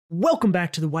Welcome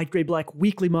back to the White Gray Black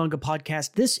Weekly Manga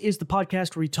Podcast. This is the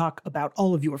podcast where we talk about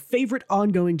all of your favorite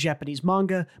ongoing Japanese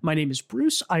manga. My name is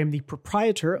Bruce. I am the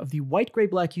proprietor of the White Gray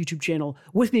Black YouTube channel.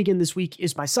 With me again this week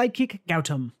is my sidekick,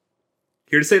 Gautam.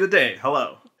 Here to say the day.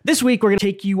 Hello. This week, we're going to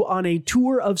take you on a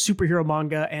tour of superhero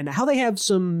manga and how they have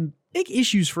some big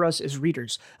issues for us as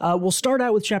readers. We'll start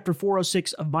out with chapter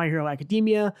 406 of My Hero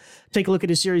Academia, take a look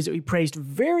at a series that we praised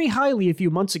very highly a few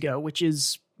months ago, which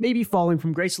is maybe falling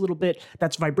from grace a little bit.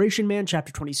 That's Vibration Man,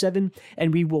 chapter 27,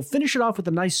 and we will finish it off with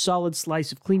a nice solid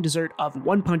slice of clean dessert of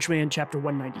One Punch Man, chapter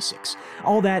 196.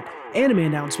 All that, anime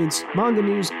announcements, manga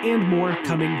news, and more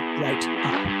coming right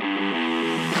up.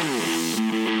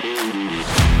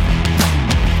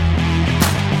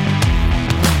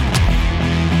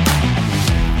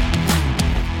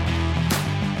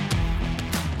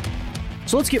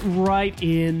 So let's get right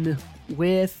in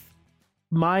with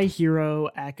My Hero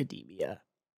Academia.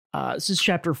 This is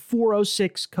chapter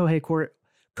 406, Kohei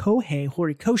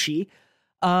Horikoshi.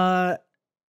 Gautam,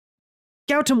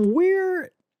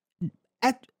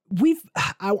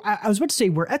 I was about to say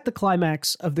we're at the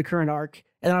climax of the current arc,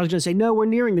 and I was going to say, no, we're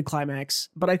nearing the climax,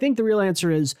 but I think the real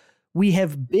answer is we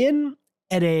have been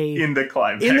in the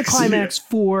climax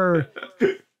for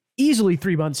easily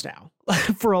 3 months now,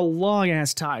 for a long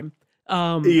ass time.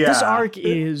 This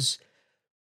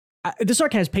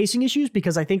arc has pacing issues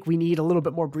because I think we need a little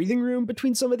bit more breathing room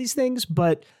between some of these things.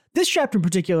 But this chapter in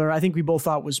particular, I think we both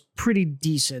thought was pretty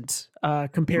decent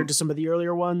compared to some of the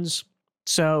earlier ones.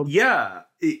 So yeah,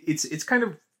 it's kind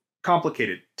of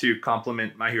complicated to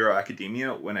compliment My Hero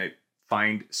Academia when I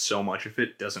find so much of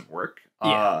it doesn't work.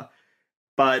 Yeah.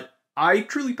 But I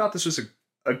truly thought this was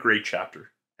a great chapter.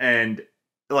 And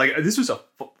like, this was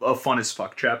a fun as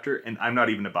fuck chapter. And I'm not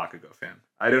even a Bakugo fan.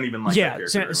 I don't even like that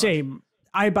character very same. much.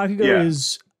 Bakugo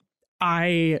is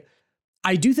I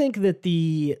do think that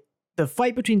the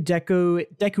fight between Deku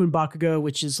and Bakugo,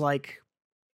 which is like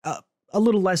a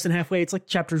little less than halfway, it's like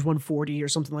chapters 140 or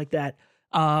something like that.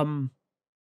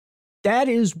 That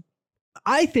is,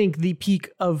 I think, the peak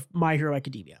of My Hero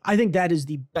Academia. I think that is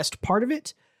the best part of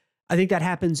it. I think that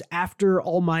happens after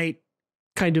All Might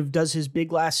kind of does his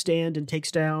big last stand and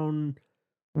takes down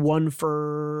All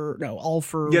for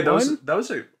One. Yeah, that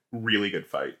was a really good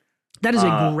fight. That is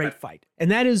a great fight. And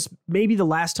that is maybe the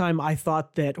last time I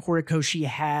thought that Horikoshi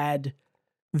had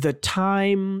the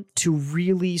time to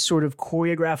really sort of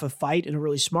choreograph a fight in a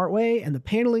really smart way. And the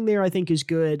paneling there, I think, is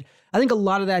good. I think a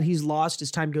lot of that he's lost as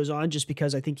time goes on, just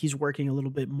because I think he's working a little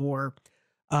bit more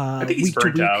I think he's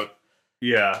burnt out.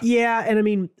 Yeah. Yeah. And I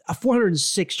mean,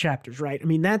 406 chapters, right? I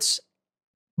mean, that's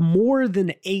more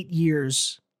than 8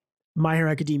 years My Hero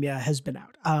Academia has been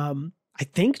out. I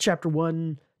think chapter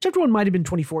one might have been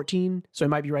 2014, so I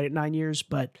might be right at 9 years.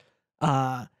 But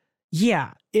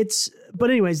yeah, but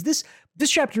anyways, this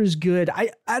chapter is good. I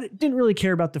didn't really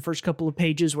care about the first couple of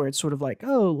pages where it's sort of like,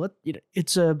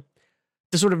 it's the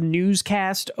sort of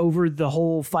newscast over the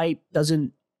whole fight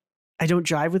I don't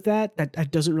jive with that. That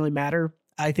doesn't really matter.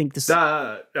 I think this. Who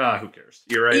cares?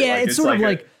 You're right. Yeah, it's sort of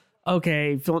like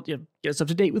okay, get us up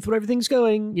to date with what everything's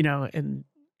going, and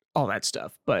all that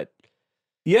stuff. But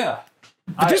yeah.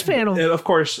 This panel, of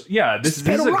course, yeah. This is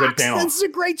a good panel. This is a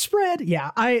great spread. Yeah,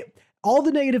 all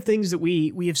the negative things that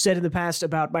we have said in the past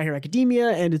about My Hero Academia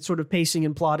and its sort of pacing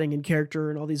and plotting and character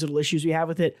and all these little issues we have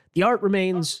with it, the art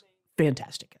remains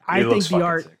fantastic. I think the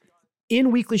art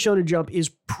in Weekly Shonen Jump is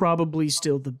probably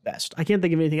still the best. I can't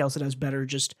think of anything else that has better,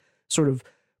 just sort of,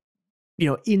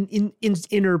 in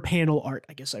inner panel art,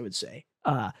 I guess I would say.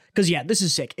 Because yeah, this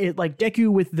is sick. It like Deku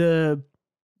with the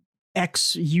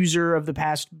ex-user of the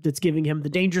past that's giving him the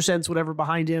danger sense, whatever,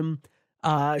 behind him,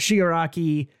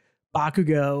 Shigaraki,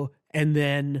 Bakugo, and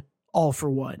then All for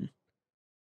One.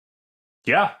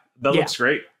 Yeah, that looks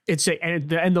great. It's and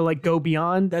the like go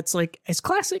beyond. That's like, it's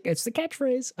classic. It's the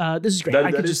catchphrase. This is great.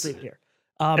 I could just leave it here.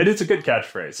 And it's a good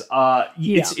catchphrase.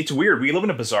 It's weird. We live in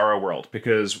a bizarro world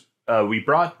because we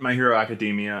brought My Hero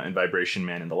Academia and Vibration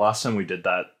Man, and the last time we did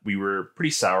that, we were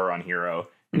pretty sour on Hero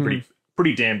and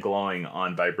pretty damn glowing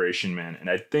on Vibration Man, and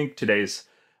I think today's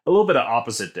a little bit of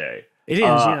opposite day. It is,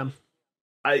 yeah.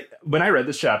 When I read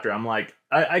this chapter, I'm like,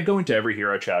 I go into every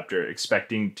Hero chapter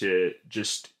expecting to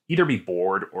just either be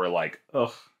bored or like,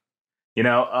 ugh,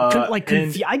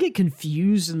 I get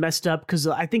confused and messed up because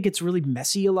I think it's really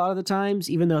messy a lot of the times,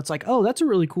 even though it's like, oh, that's a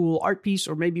really cool art piece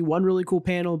or maybe one really cool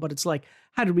panel, but it's like,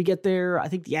 how did we get there? I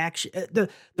think the action, the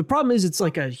problem is it's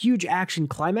like a huge action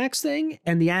climax thing,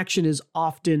 and the action is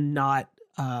often not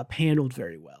paneled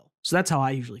very well. So that's how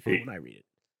I usually feel when I read it.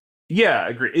 Yeah, I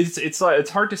agree. It's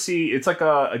hard to see. It's like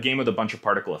a game with a bunch of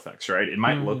particle effects, right? It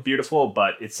might look beautiful,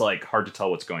 but it's like hard to tell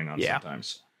what's going on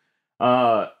sometimes.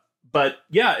 but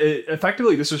yeah,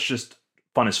 effectively, this was just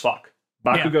fun as fuck.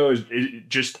 Bakugo is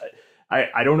just,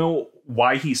 I don't know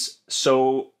why he's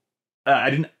so, I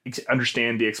didn't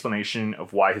understand the explanation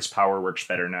of why his power works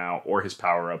better now or his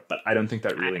power up, but I don't think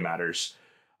that really matters.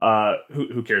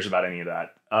 Who cares about any of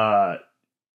that?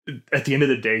 At the end of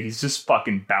the day, he's just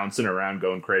fucking bouncing around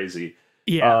going crazy.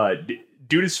 Yeah.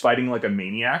 Dude is fighting like a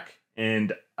maniac,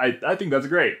 and I think that's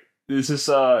great. This is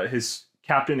his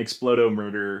Captain Explodo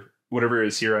Murder, whatever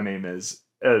his hero name is,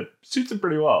 suits him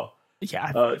pretty well.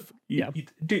 Yeah.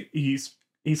 Dude, he's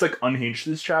like unhinged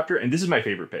this chapter, and this is my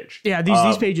favorite page. Yeah,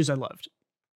 these pages I loved.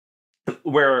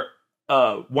 Where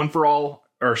all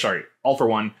for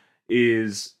one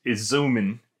is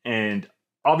zooming and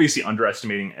obviously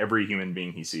underestimating every human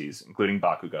being he sees, including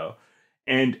Bakugo.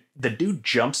 And the dude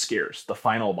jump scares the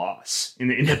final boss in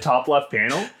the top left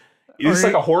panel. It's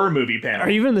like a horror movie panel. Or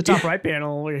even in the top right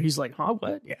panel where he's like, huh,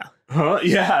 what? Yeah. Huh?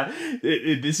 Yeah.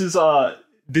 This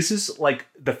is like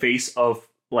the face of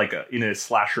like in a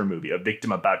slasher movie, a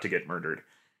victim about to get murdered.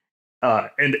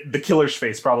 And the killer's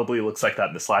face probably looks like that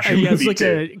in the slasher movie. It's like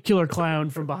too. a killer clown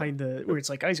from behind where it's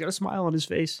like, oh, he's got a smile on his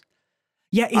face.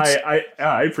 Yeah,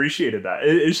 I appreciated that.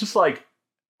 It's just like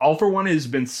All For One has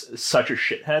been such a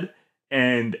shithead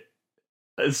and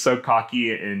so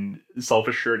cocky and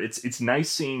self-assured. It's nice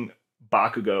seeing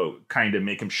Bakugo kind of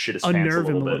make him shit his pants unnerve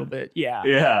him a little bit. Yeah.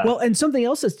 Yeah. Well, and something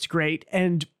else that's great,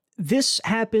 and this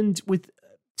happened with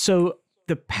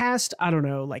the past, I don't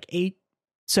know, like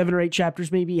 7 or 8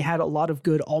 chapters maybe had a lot of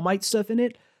good All Might stuff in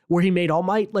it, where he made All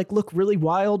Might like look really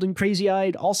wild and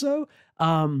crazy-eyed also.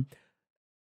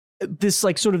 This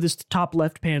like sort of this top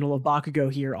left panel of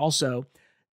Bakugo here also,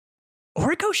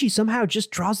 Horikoshi somehow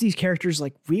just draws these characters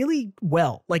like really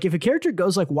well. Like if a character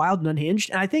goes like wild and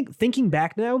unhinged, and I think thinking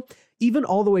back now, even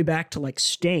all the way back to like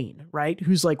Stain, right?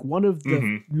 Who's like one of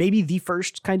the, maybe the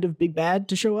first kind of big bad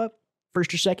to show up,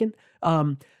 first or second.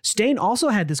 Stain also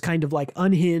had this kind of like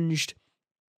unhinged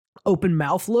open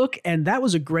mouth look. And that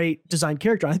was a great design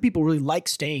character. I think people really like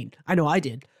Stain. I know I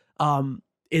did.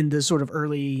 In the sort of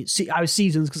early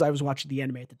seasons, because I was watching the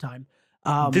anime at the time.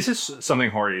 This is something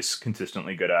Hori's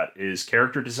consistently good at, is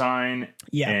character design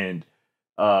and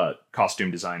costume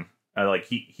design. Like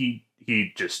he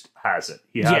just has it.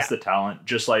 He has the talent.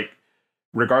 Just like,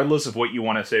 regardless of what you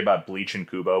want to say about Bleach and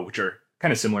Kubo, which are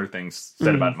kind of similar things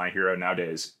said about My Hero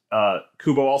nowadays,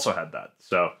 Kubo also had that.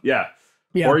 So yeah.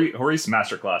 Hori's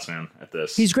masterclass, man, at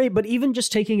this. He's great, but even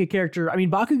just taking a character, I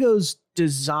mean, Bakugo's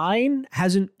design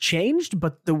hasn't changed,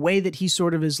 but the way that he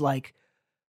sort of is like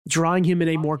drawing him in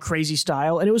a more crazy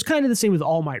style, and it was kind of the same with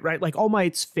All Might, right? Like All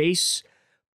Might's face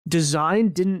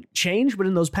design didn't change, but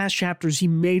in those past chapters, he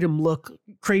made him look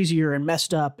crazier and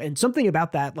messed up, and something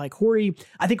about that, like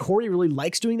I think Hori really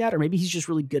likes doing that, or maybe he's just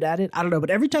really good at it. I don't know, but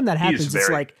every time that happens, it's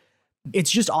like,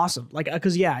 it's just awesome. Like,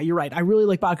 because you're right. I really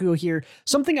like Bakugo here.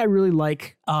 Something I really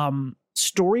like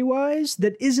story-wise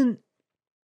that isn't,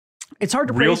 it's hard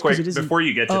to real praise quick before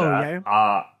you get to that.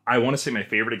 I want to say my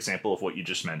favorite example of what you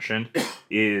just mentioned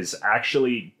is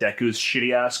actually Deku's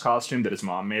shitty ass costume that his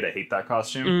mom made. I hate that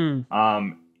costume.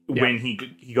 When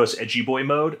he goes edgy boy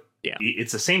mode,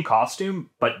 it's the same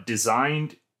costume but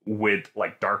designed with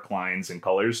like dark lines and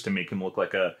colors to make him look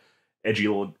like a edgy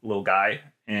little guy.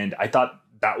 And I thought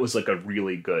that was like a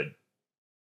really good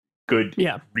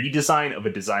redesign of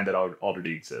a design that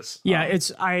already exists. You're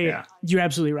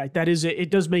absolutely right. That is,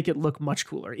 it does make it look much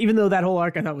cooler, even though that whole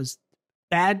arc I thought was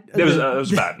bad. It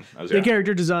was bad. The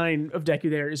character design of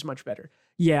Deku there is much better.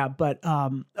 Yeah. But,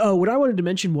 what I wanted to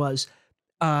mention was,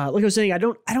 like I was saying, I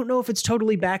don't know if it's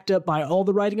totally backed up by all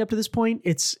the writing up to this point.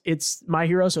 It's My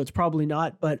Hero, so it's probably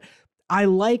not, but I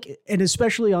like, and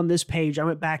especially on this page, I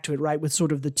went back to it, right, with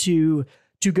sort of the two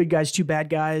good guys, 2 bad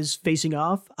guys facing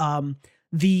off.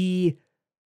 The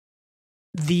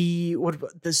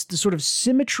sort of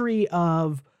symmetry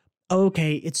of,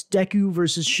 okay, it's Deku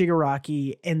versus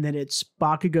Shigaraki, and then it's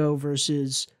Bakugo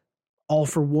versus All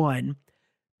For One.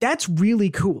 That's really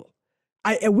cool.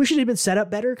 I wish it had been set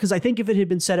up better, because I think if it had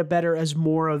been set up better as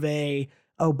more of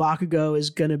Bakugo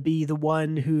is going to be the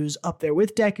one who's up there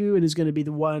with Deku and is going to be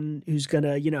the one who's going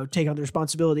to, take on the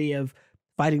responsibility of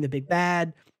fighting the big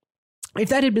bad. If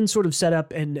that had been sort of set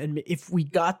up and if we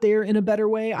got there in a better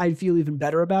way, I'd feel even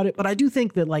better about it. But I do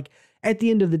think that, like, at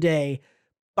the end of the day,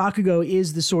 Bakugo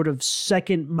is the sort of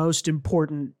second most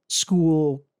important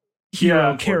school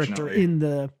hero character in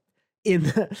the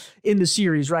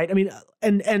series, right? I mean,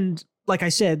 and like I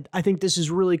said, I think this is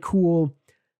really cool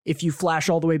if you flash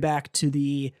all the way back to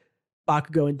the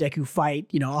Bakugo and Deku fight,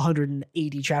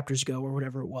 180 chapters ago or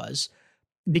whatever it was,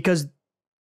 because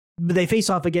they face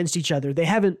off against each other. They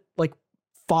haven't like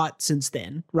fought since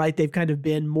then, right? They've kind of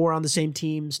been more on the same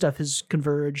team. Stuff has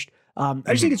converged. I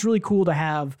just think it's really cool to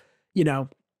have, you know,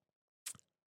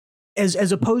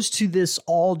 as opposed to this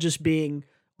all just being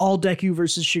all Deku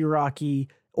versus Shigaraki,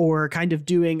 or kind of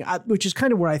doing, which is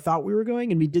kind of where I thought we were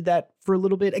going, and we did that for a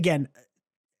little bit. Again,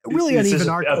 really uneven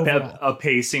arc overall. A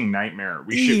pacing nightmare.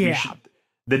 We should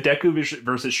the Deku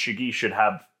versus Shigi should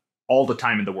have all the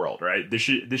time in the world, right? This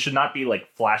should not be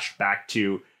like flashed back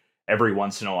to every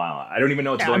once in a while. I don't even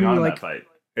know what's going on in that fight.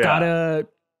 Yeah.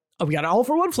 We got an All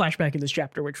for One flashback in this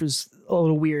chapter, which was a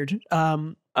little weird.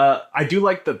 I do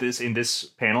like that in this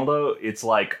panel though, it's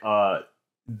like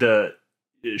the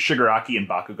Shigaraki and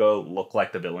Bakugo look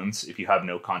like the villains if you have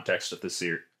no context of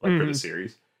the for the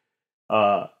series.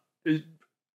 Arguably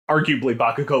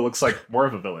Bakugo looks like more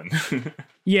of a villain.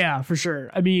 Yeah, for sure.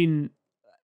 I mean,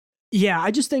 yeah,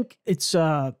 I just think it's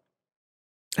how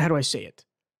do I say it?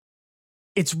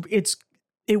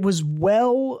 It was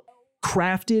well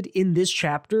crafted in this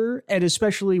chapter, and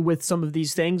especially with some of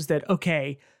these things that,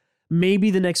 okay,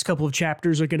 maybe the next couple of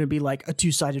chapters are going to be like a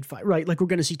two-sided fight, right? Like we're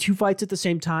going to see two fights at the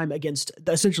same time against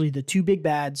essentially the two big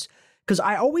bads. Because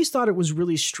I always thought it was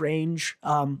really strange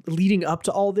leading up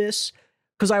to all this.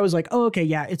 Because I was like, oh, okay,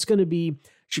 yeah, it's going to be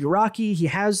Shigaraki. He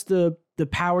has the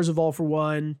powers of All for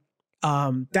One.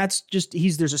 That's just,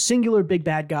 there's a singular big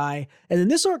bad guy. And then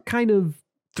this arc kind of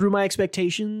threw my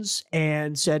expectations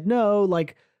and said, no,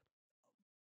 like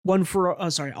All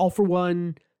for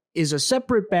One is a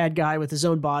separate bad guy with his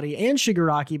own body, and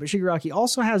Shigaraki, but Shigaraki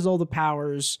also has all the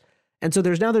powers. And so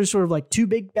there's sort of like two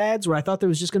big bads where I thought there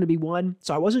was just going to be one.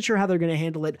 So I wasn't sure how they're going to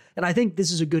handle it. And I think this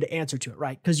is a good answer to it,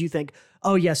 right? Because you think,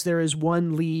 oh yes, there is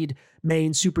one lead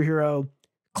main superhero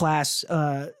class,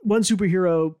 one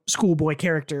superhero schoolboy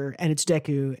character, and it's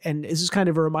Deku. And this is kind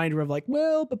of a reminder of like,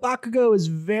 well, but Bakugo is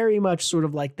very much sort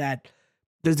of like that.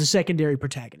 There's the secondary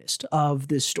protagonist of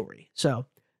this story. So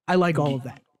I like all of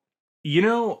that. You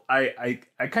know, I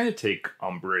kind of take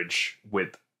umbrage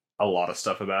with a lot of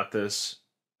stuff about this,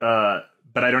 but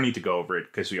I don't need to go over it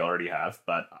because we already have.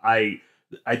 But I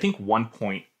think one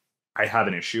point I have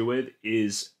an issue with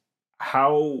is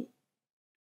how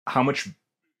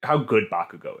good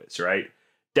Bakugo is, right?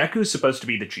 Deku's supposed to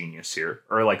be the genius here,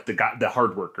 or like the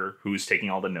hard worker who's taking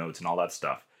all the notes and all that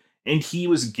stuff, and he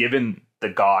was given the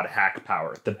god hack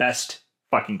power, the best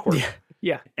fucking quarterback.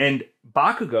 Yeah. And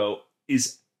Bakugo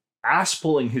is ass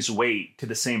pulling his way to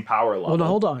the same power level. Well, no,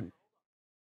 hold on.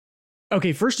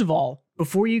 Okay, first of all,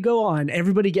 before you go on,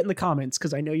 everybody get in the comments,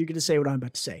 because I know you're going to say what I'm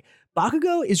about to say.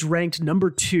 Bakugo is ranked number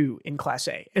 2 in Class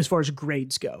A as far as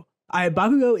grades go.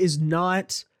 Bakugo is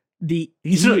not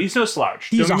he's no slouch.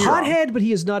 He's a hothead, but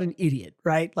he is not an idiot,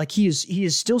 right? Like he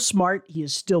is still smart. He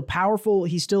is still powerful.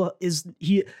 He still is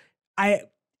he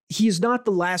is not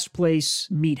the last place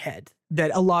meathead that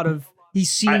a lot of. He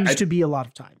seems to be a lot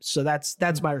of times. So that's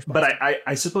my response. But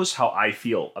I suppose how I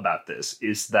feel about this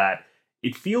is that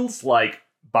it feels like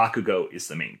Bakugo is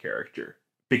the main character.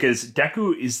 Because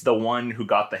Deku is the one who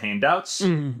got the handouts.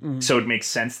 So it makes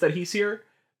sense that he's here.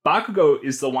 Bakugo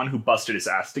is the one who busted his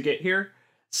ass to get here.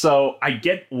 So I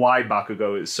get why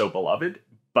Bakugo is so beloved.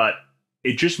 But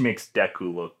it just makes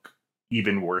Deku look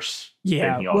even worse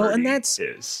than he already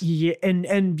is. Yeah,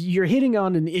 and you're hitting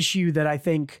on an issue that I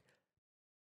think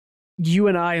you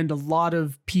and I and a lot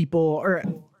of people, or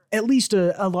at least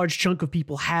a large chunk of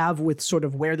people, have with sort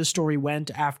of where the story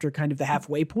went after kind of the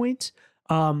halfway point.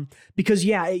 Because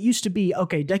yeah, it used to be,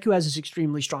 okay, Deku has this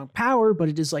extremely strong power, but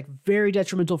it is like very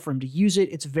detrimental for him to use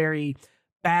it. It's very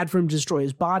bad for him to destroy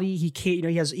his body. He can't,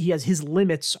 he has his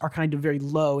limits are kind of very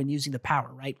low in using the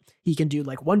power, right? He can do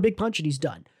like one big punch and he's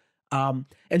done.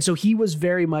 And so he was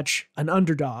very much an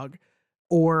underdog,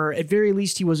 or at very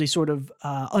least he was a sort of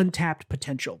untapped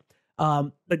potential.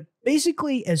 But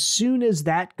basically, as soon as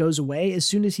that goes away, as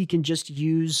soon as he can just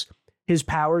use his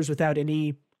powers without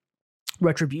any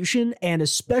retribution, and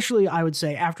especially, I would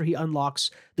say, after he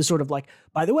unlocks the sort of like,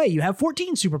 by the way, you have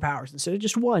 14 superpowers instead of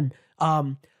just one,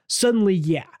 suddenly,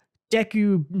 yeah,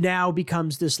 Deku now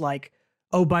becomes this like,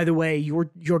 oh, by the way,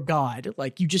 you're God.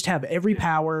 Like, you just have every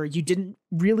power. You didn't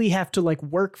really have to like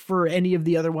work for any of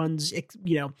the other ones.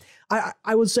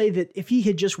 I would say that if he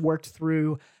had just worked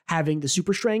through having the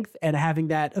super strength and having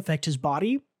that affect his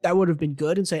body, that would have been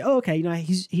good, and say, oh, okay,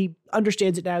 he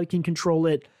understands it now. He can control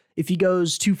it. If he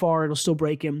goes too far, it'll still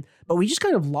break him. But we just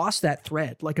kind of lost that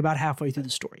thread, like about halfway through the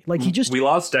story. Like we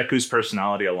lost Deku's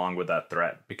personality along with that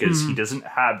thread, because he doesn't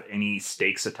have any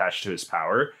stakes attached to his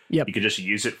power. Yep. He could just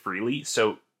use it freely.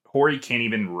 So Hori can't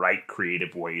even write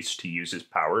creative ways to use his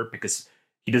power because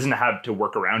he doesn't have to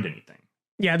work around anything.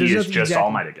 Yeah, he is just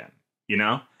All Might again, you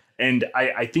know? And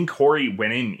I think Hori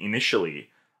went in initially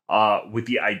with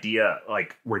the idea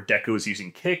like where Deku is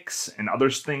using kicks and other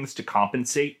things to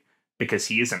compensate because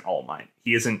he isn't All Might.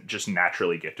 He isn't just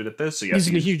naturally gifted at this. So he's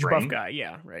a huge buff guy.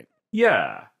 Yeah, right.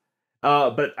 Yeah.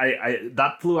 But I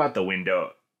that flew out the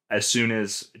window as soon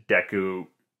as Deku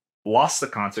lost the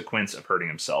consequence of hurting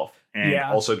himself and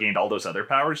also gained all those other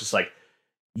powers. It's like,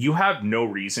 you have no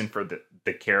reason for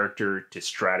the character to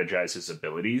strategize his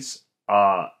abilities.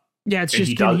 It's just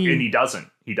he doesn't.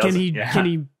 Can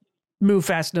he move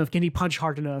fast enough? Can he punch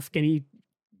hard enough? Can he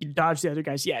dodge the other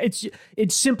guys? Yeah,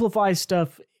 it simplifies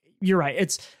stuff. You're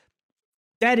right.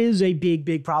 That is a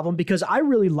big problem because I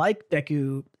really like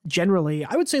Deku generally.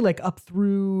 I would say like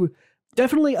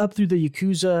definitely up through the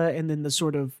Yakuza and then the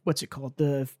sort of, what's it called?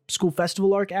 The school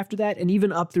festival arc after that. And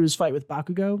even up through his fight with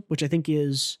Bakugo, which I think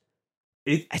is,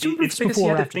 it's because you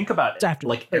have to think about it. After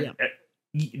like, do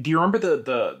you remember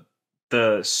the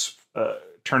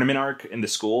tournament arc in the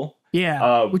school?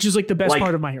 Yeah, which is like the best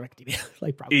part of My Hero Academia.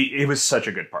 Like, probably it was such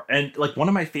a good part, and like one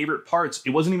of my favorite parts.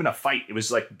 It wasn't even a fight; it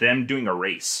was like them doing a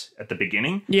race at the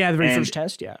beginning. Yeah, the very first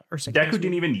test. Yeah, or second. Deku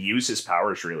didn't even use his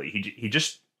powers really. He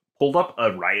just pulled up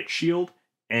a riot shield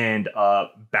and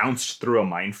bounced through a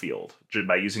minefield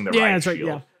by using the riot shield.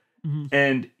 Yeah. Mm-hmm.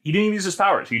 And he didn't even use his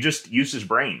powers. He just used his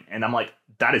brain. And I'm like,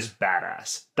 that is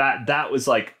badass. That was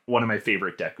like one of my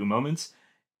favorite Deku moments.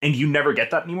 And you never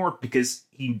get that anymore because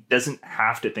he doesn't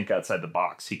have to think outside the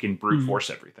box. He can brute force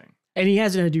everything. And he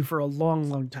hasn't had to do for a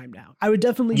long time now. I would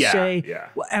definitely say,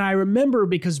 and I remember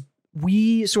because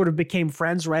we sort of became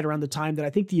friends right around the time that I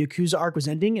think the Yakuza arc was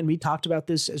ending. And we talked about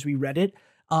this as we read it.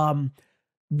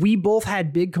 We both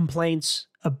had big complaints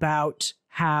about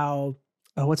how,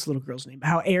 what's the little girl's name?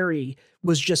 How Eri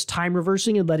was just time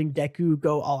reversing and letting Deku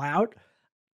go all out.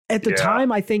 At the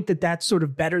time, I think that's sort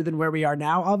of better than where we are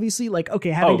now, obviously. Like, okay,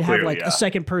 having to have like a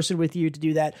second person with you to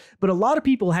do that. But a lot of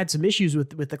people had some issues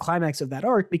with the climax of that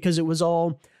arc because it was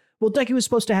all, well, Deku was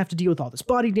supposed to have to deal with all this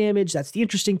body damage. That's the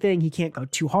interesting thing. He can't go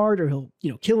too hard or he'll,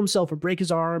 kill himself or break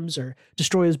his arms or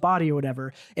destroy his body or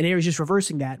whatever. And Eri's just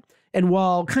reversing that. And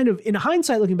while kind of in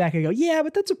hindsight looking back, I go, yeah,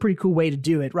 but that's a pretty cool way to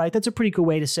do it, right? That's a pretty cool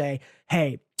way to say,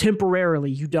 hey,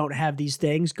 temporarily you don't have these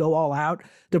things, go all out.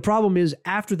 The problem is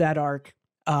after that arc,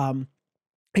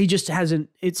 he just hasn't,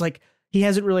 it's like he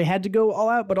hasn't really had to go all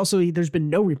out, but also there's been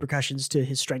no repercussions to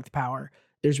his strength power.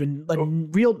 There's been like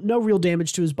no real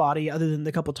damage to his body other than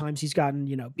the couple times he's gotten,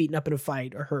 beaten up in a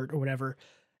fight or hurt or whatever.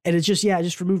 And it's just, it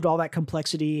just removed all that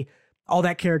complexity, all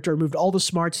that character, removed all the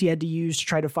smarts he had to use to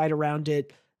try to fight around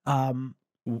it.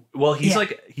 Well,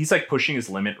 he's like pushing his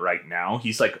limit right now.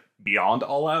 He's like beyond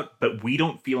all out, but we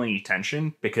don't feel any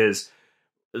tension because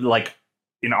like,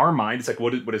 in our mind, it's like,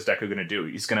 what is Deku going to do?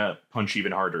 He's going to punch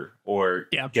even harder or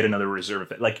get another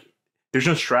reserve. Like, there's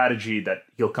no strategy that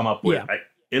he'll come up with.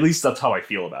 At least that's how I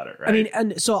feel about it, right? I mean,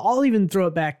 and so I'll even throw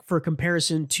it back for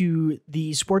comparison to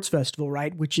the sports festival,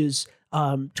 right? Which is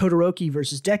Todoroki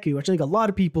versus Deku, which I think a lot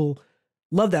of people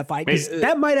love that fight.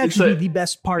 That might actually be the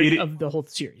best part of the whole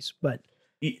series, but...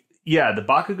 Yeah, the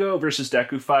Bakugo versus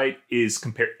Deku fight is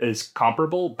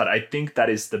comparable, but I think that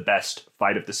is the best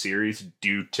fight of the series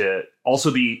due to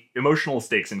also the emotional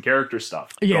stakes and character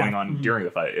stuff going on during the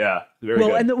fight. Yeah, very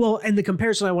good. And the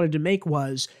comparison I wanted to make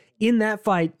was in that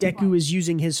fight, Deku is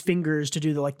using his fingers to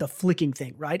do the flicking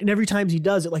thing, right? And every time he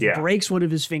does it, breaks one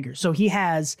of his fingers. So he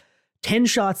has 10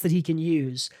 shots that he can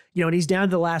use, and he's down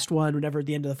to the last one whenever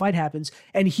the end of the fight happens.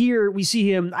 And here we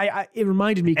see him, it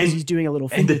reminded me because he's doing a little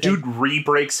finger and the dude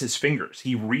re-breaks his fingers.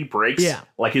 He re-breaks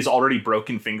like his already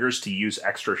broken fingers to use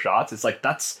extra shots. It's like,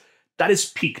 that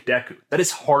is peak Deku. That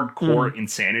is hardcore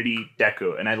insanity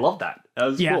Deku. And I love that. That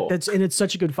was cool. And it's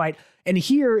such a good fight. And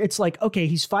here it's like, okay,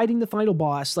 he's fighting the final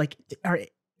boss. Like,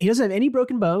 he doesn't have any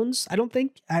broken bones. I don't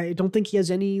think he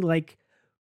has any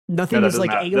nothing is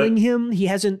ailing him. He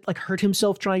hasn't hurt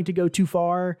himself trying to go too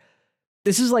far.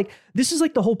 This is like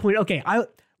the whole point. Okay, I'll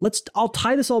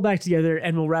tie this all back together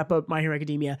and we'll wrap up My Hero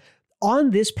Academia.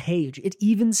 On this page, it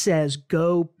even says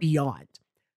go beyond.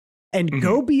 And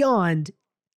go beyond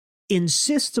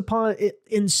insists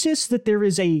that there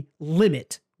is a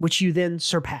limit which you then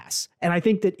surpass. And I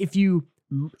think that if you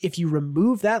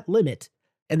remove that limit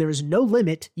and there is no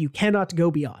limit, you cannot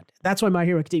go beyond. That's why My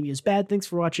Hero Academia is bad. Thanks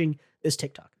for watching this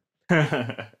TikTok.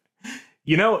 It's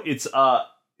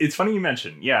funny you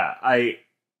mentioned. Yeah,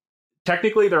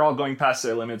 technically they're all going past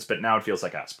their limits, but now it feels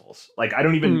like assholes. Like I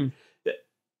don't know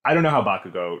how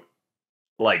Bakugo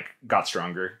got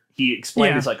stronger. He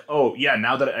explained it's like, oh yeah,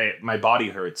 now that my body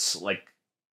hurts, like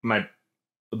the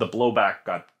blowback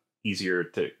got easier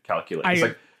to calculate. I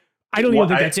don't even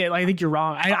think that's it. I think you're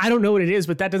wrong. I don't know what it is,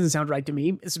 but that doesn't sound right to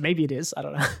me. Maybe it is. I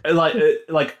don't know.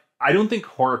 I don't think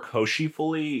Horikoshi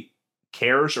fully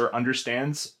cares or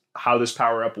understands how this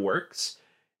power up works.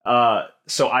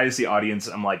 So I, as the audience,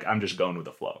 I'm just going with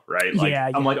the flow, right? Like,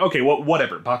 I'm like, okay, well,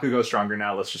 whatever. Bakugo's stronger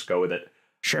now. Let's just go with it.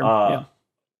 Sure.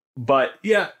 But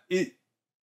yeah,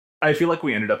 I feel like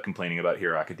we ended up complaining about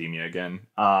Hero Academia again.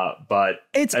 But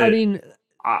it's,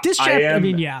 this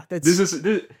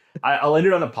chapter, I'll end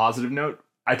it on a positive note.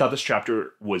 I thought this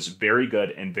chapter was very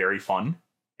good and very fun.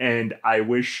 And I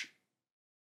wish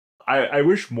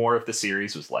more of the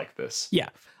series was like this. Yeah.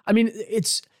 I mean,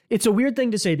 it's a weird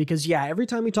thing to say because, every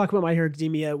time we talk about My Hero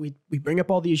Academia, we bring up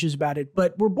all the issues about it,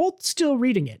 but we're both still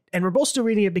reading it. And we're both still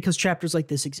reading it because chapters like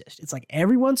this exist. It's like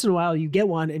every once in a while you get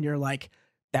one and you're like,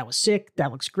 that was sick.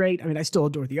 That looks great. I mean, I still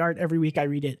adore the art. Every week I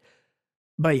read it.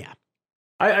 But yeah.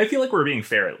 I feel like we're being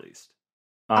fair at least.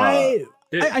 I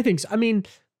think so. I mean,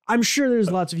 I'm sure there's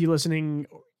lots of you listening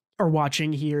or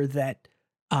watching here that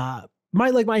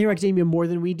might like My Hero Academia more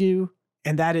than we do.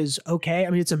 And that is okay. I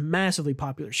mean, it's a massively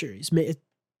popular series. It's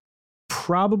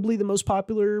probably the most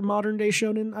popular modern day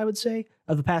shonen, I would say,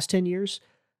 of the past 10 years.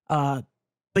 But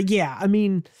yeah, I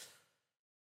mean,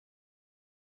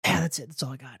 that's it. That's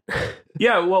all I got.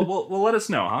 Yeah, well, let us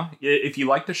know, huh? If you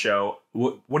like the show,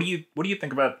 what do you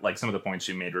think about like some of the points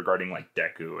you made regarding like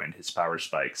Deku and his power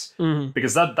spikes? Mm-hmm.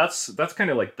 Because that's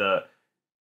kind of like the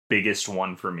biggest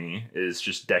one for me is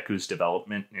just Deku's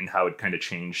development and how it kind of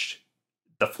changed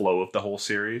the flow of the whole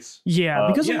series. Yeah,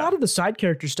 because a lot of the side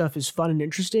character stuff is fun and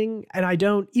interesting,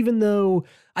 and even though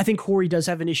I think Hori does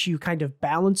have an issue kind of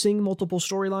balancing multiple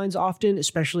storylines often,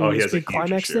 especially in this big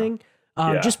climax thing.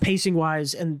 Just pacing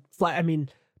wise, and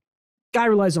guy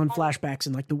relies on flashbacks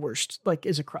and like the worst, like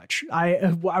is a crutch.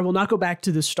 I will not go back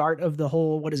to the start of the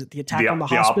whole, what is it, the attack on the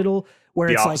hospital, where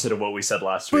it's like the opposite of what we said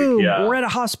last boom, week. Yeah, we're at a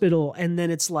hospital, and then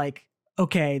it's like,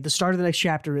 okay, the start of the next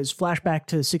chapter is flashback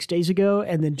to 6 days ago,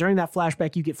 and then during that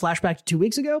flashback, you get flashback to 2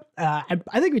 weeks ago. I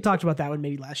think we talked about that one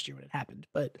maybe last year when it happened,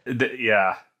 but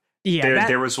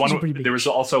there was one. There was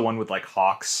also one with like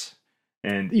Hawks.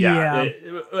 And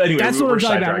anyway, that's what I'm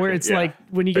talking about, where it's like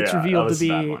when he gets revealed to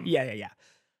be yeah.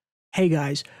 Hey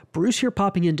guys, Bruce here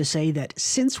popping in to say that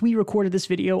since we recorded this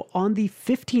video on the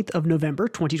 15th of November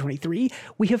 2023,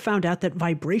 we have found out that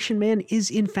Vibration Man is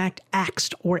in fact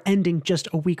axed or ending just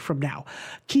a week from now.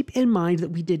 Keep in mind that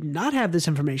we did not have this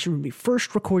information when we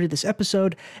first recorded this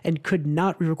episode and could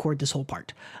not re-record this whole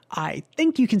part. I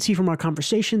think you can see from our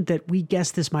conversation that we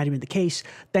guessed this might have been the case.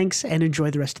 Thanks and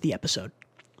enjoy the rest of the episode.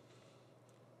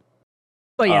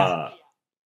 But yeah.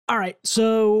 All right.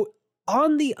 So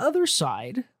on the other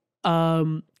side,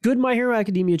 good My Hero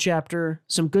Academia chapter,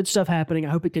 some good stuff happening.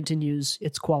 I hope it continues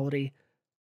its quality.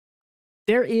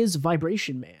 There is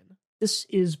Vibration Man. This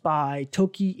is by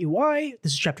Toki Iwai.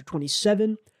 This is chapter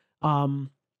 27. You're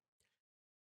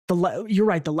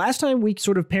right. The last time we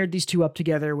sort of paired these two up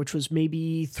together, which was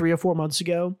maybe 3 or 4 months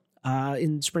ago,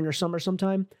 in spring or summer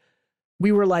sometime,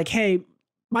 we were like, hey,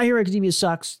 My Hero Academia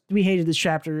sucks. We hated this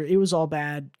chapter. It was all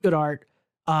bad. Good art.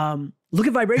 Look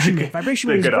at Vibration Man. Vibration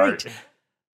Man is great.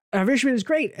 Vibration Man is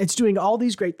great. It's doing all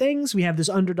these great things. We have this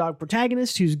underdog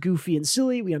protagonist who's goofy and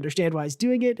silly. We understand why he's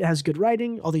doing it. It has good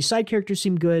writing. All these side characters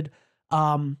seem good.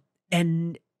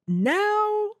 And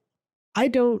now I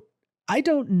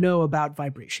don't know about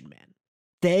Vibration Man.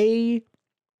 They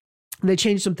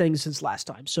changed some things since last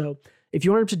time. So if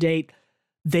you aren't up to date,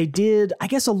 they did, I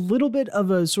guess, a little bit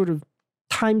of a sort of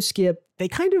time skip. They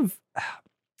kind of,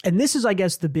 and this is, I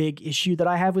guess, the big issue that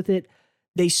I have with it.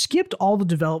 They skipped all the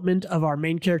development of our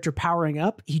main character powering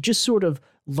up. He just sort of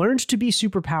learned to be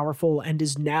super powerful and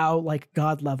is now like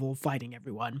God level fighting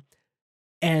everyone.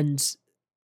 And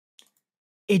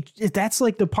that's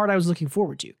like the part I was looking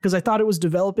forward to, because I thought it was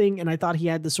developing and I thought he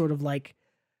had the sort of like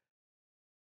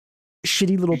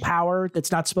shitty little power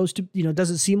that's not supposed to,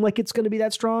 doesn't seem like it's going to be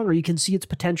that strong, or you can see its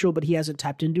potential, but he hasn't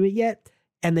tapped into it yet.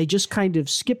 And they just kind of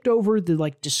skipped over the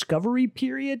like discovery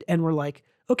period and were like,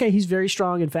 okay, he's very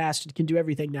strong and fast and can do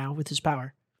everything now with his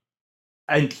power.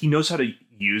 And he knows how to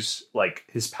use like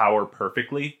his power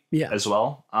perfectly as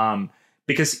well.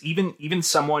 Because even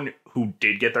someone who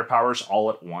did get their powers all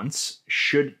at once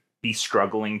should be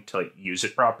struggling to like, use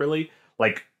it properly.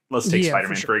 Like, let's take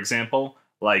Spider-Man, for example.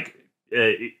 Like,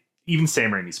 even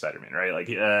Sam Raimi's Spider-Man, right? Like,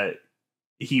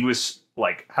 he was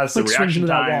like, has the reaction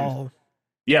time.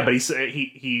 Yeah, but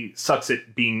he sucks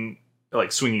at being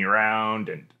like swinging around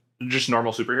and just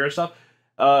normal superhero stuff.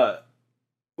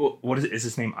 What is it? Is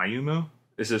his name Ayumu?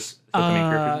 Is the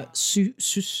main character?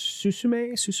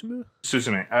 Susumu?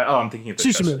 Susumu. I'm thinking of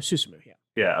Susumu. Yeah.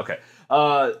 Yeah. Okay.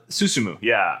 Susumu.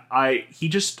 Yeah. He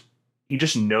just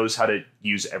knows how to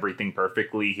use everything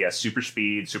perfectly. He has super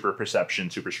speed, super perception,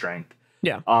 super strength.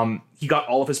 Yeah. He got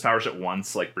all of his powers at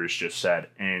once, like Bruce just said,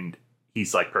 and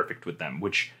he's like perfect with them,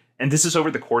 and this is over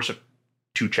the course of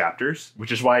 2 chapters,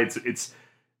 which is why it's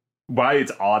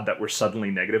odd that we're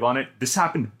suddenly negative on it. This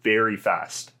happened very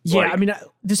fast. Yeah, like, I mean,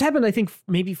 this happened, I think,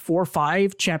 maybe 4 or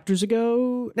 5 chapters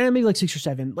ago. Maybe like 6 or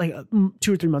 7, like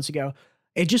 2 or 3 months ago.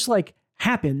 It just like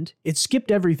happened. It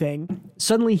skipped everything.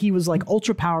 Suddenly he was like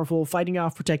ultra powerful, fighting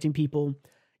off, protecting people.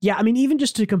 Yeah, I mean, even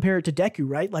just to compare it to Deku,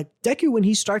 right? Like Deku, when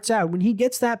he starts out, when he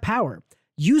gets that power,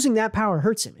 using that power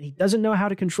hurts him and he doesn't know how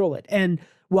to control it. And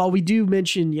while we do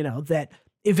mention, that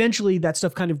eventually that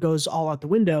stuff kind of goes all out the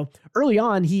window, early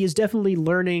on, he is definitely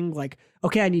learning like,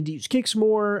 okay, I need to use kicks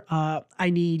more. I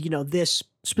need, this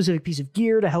specific piece of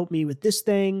gear to help me with this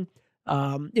thing.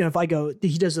 If I go,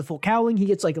 he does the full cowling, he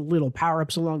gets like a little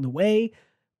power-ups along the way.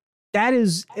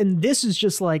 And this is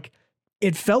just like,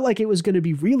 it felt like it was going to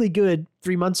be really good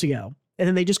 3 months ago. And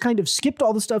then they just kind of skipped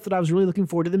all the stuff that I was really looking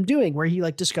forward to them doing, where he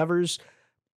like discovers,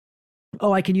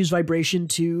 oh, I can use vibration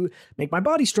to make my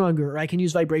body stronger, or I can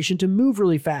use vibration to move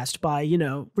really fast by,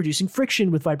 reducing friction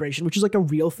with vibration, which is like a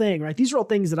real thing, right? These are all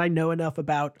things that I know enough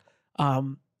about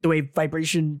the way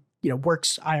vibration,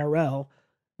 works IRL,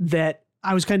 that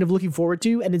I was kind of looking forward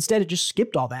to. And instead it just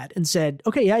skipped all that and said,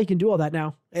 okay, yeah, you can do all that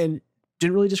now. And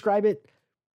didn't really describe it.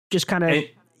 Just kind of,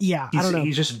 yeah, I don't know.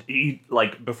 He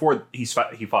like before he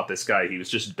fought this guy, he was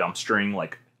just dumpstering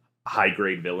like high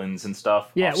grade villains and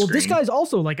stuff. Yeah, well, this guy's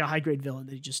also like a high grade villain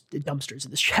that he just dumpsters in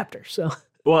this chapter. So,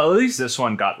 well, at least this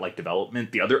one got like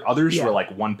development. The others were like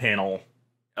one panel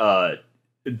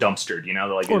dumpstered,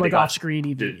 like or like off screen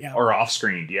even, or off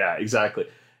screen. Yeah, exactly.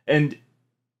 And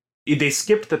they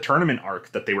skipped the tournament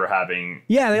arc that they were having.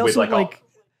 Yeah, they also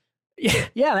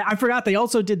yeah, I forgot they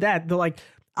also did that. They're like,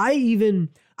 I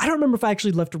don't remember if I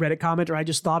actually left a Reddit comment or I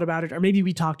just thought about it, or maybe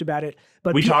we talked about it.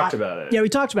 But we talked about it. Yeah, we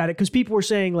talked about it because people were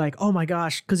saying like, oh my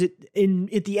gosh, because at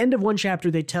the end of one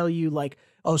chapter they tell you like,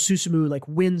 oh, Susumu like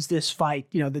wins this fight,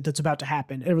 that's about to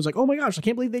happen. And it was like, oh my gosh, I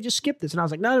can't believe they just skipped this. And I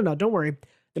was like, no, don't worry,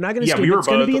 they're not going to skip it. It's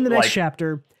going to be in the next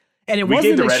chapter. And it was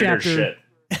the next chapter. Shit.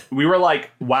 We were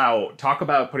like, wow, talk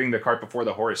about putting the cart before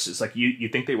the horse. It's like, you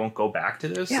think they won't go back to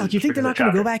this? Yeah, like you think they're not going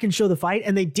to go back and show the fight?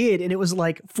 And they did. And it was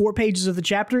like 4 pages of the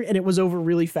chapter and it was over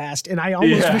really fast. And I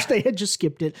almost wish they had just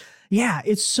skipped it. Yeah,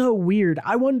 it's so weird.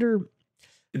 I wonder,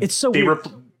 it's so weird.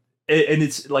 And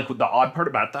it's like the odd part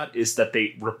about that is that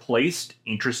they replaced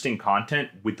interesting content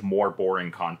with more boring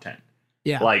content.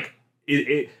 Yeah. Like,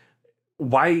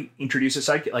 why introduce a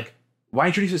side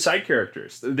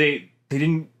characters? They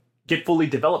didn't get fully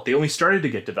developed. They only started to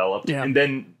get developed. Yeah. And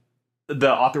then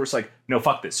the author was like, no,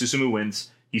 fuck this. Susumu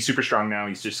wins. He's super strong now.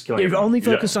 He's just killing They've only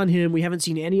focused on him. We haven't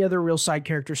seen any other real side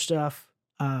character stuff.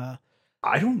 I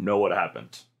don't know what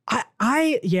happened.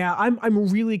 I'm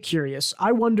really curious.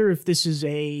 I wonder if this is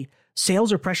a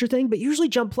sales or pressure thing, but usually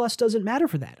Jump Plus doesn't matter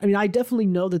for that. I mean, I definitely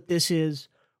know that this is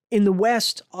in the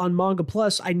West on Manga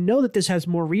Plus. I know that this has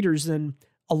more readers than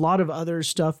a lot of other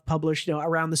stuff published,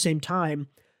 around the same time.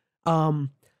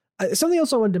 Something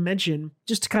else I wanted to mention,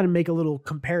 just to kind of make a little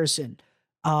comparison.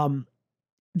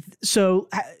 So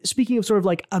speaking of sort of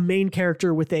like a main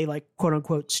character with a like quote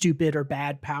unquote stupid or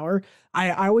bad power,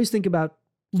 I always think about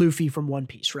Luffy from One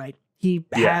Piece, right? He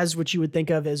has what you would think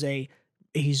of as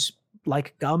he's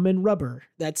like gum and rubber.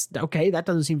 That's okay. That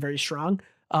doesn't seem very strong.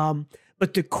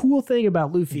 But the cool thing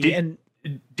about Luffy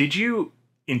did you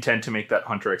intend to make that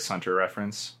Hunter x Hunter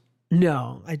reference?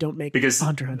 No, I don't make because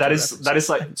Hunter x Hunter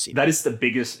that is the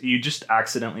biggest. You just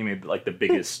accidentally made like the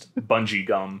biggest bungee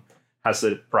gum has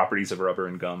the properties of rubber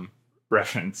and gum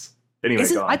reference. Anyway,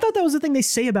 I thought that was the thing they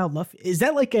say about Luffy. Is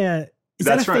that like a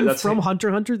thing from Hunter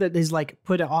x Hunter that is like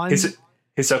put on?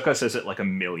 Hisoka says it like a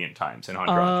million times in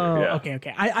Hunter x Hunter. Yeah.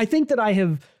 Okay. I think that I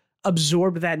have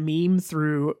absorbed that meme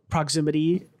through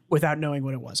proximity without knowing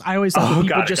what it was. I always thought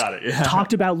that people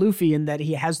talked about Luffy and that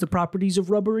he has the properties of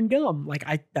rubber and gum. Like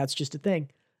that's just a thing.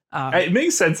 It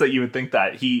makes sense that you would think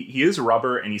that he is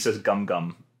rubber and he says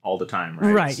gum all the time,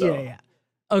 right? Right. So. Yeah.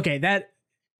 Okay. That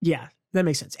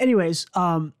makes sense. Anyways,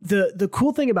 the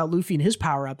cool thing about Luffy and his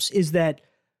power ups is that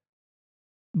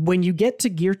when you get to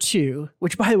Gear 2,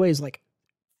 which by the way is like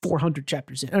 400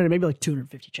 chapters in, I don't know, maybe like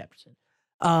 250 chapters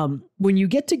in. When you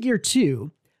get to Gear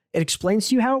 2, it explains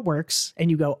to you how it works,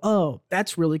 and you go, oh,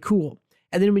 that's really cool.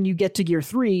 And then when you get to Gear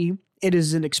 3, it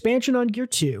is an expansion on Gear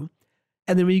 2.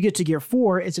 And then when you get to Gear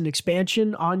 4, it's an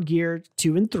expansion on Gear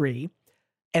 2 and 3,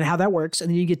 and how that works. And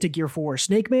then you get to Gear 4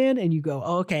 Snake Man, and you go,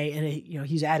 oh, okay. And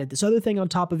he's added this other thing on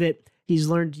top of it. He's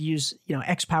learned to use,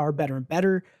 X power better and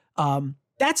better.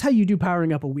 That's how you do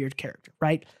powering up a weird character,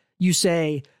 right? You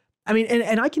say, I mean,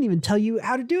 and I can even tell you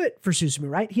how to do it for Susumu,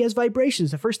 right? He has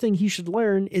vibrations. The first thing he should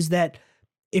learn is that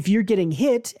if you're getting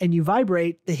hit and you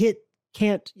vibrate, the hit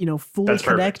can't, fully That's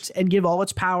connect perfect. and give all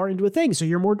its power into a thing. So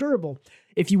you're more durable.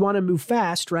 If you want to move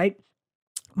fast, right?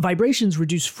 Vibrations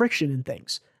reduce friction in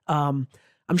things. I'm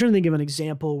trying to think of an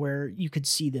example where you could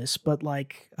see this, but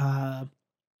like, I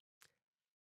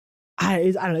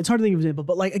don't know. It's hard to think of an example,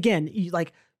 but like, again,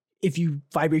 if you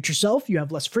vibrate yourself, you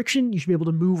have less friction. You should be able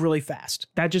to move really fast.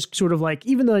 That just sort of like,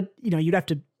 even though, you'd have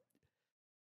to,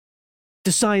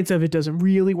 the science of it doesn't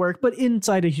really work, but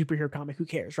inside a superhero comic, who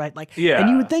cares, right? Like, Yeah. and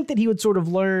you would think that he would sort of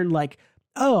learn like,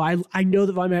 oh, I know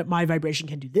that my vibration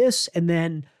can do this. And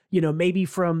then, maybe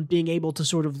from being able to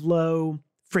sort of low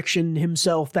friction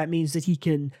himself, that means that he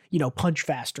can, punch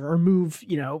faster or move,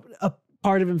 a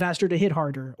part of him faster to hit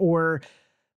harder, or,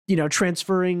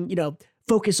 transferring,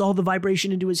 focus all the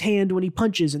vibration into his hand when he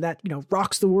punches, and that,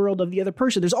 rocks the world of the other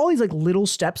person. There's all these like little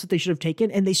steps that they should have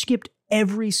taken, and they skipped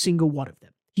every single one of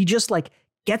them. He just like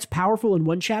gets powerful in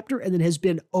one chapter and then has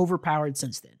been overpowered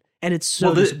since then. And it's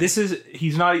so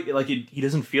he's not like, he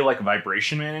doesn't feel like a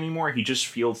Vibration Man anymore. He just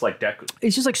feels like Deku.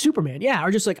 It's just like Superman. Yeah.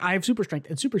 Or just like, I have super strength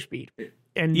and super speed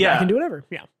and I can do whatever.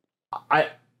 Yeah.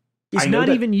 He's not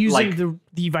even using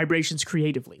the vibrations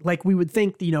creatively. Like we would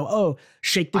think, break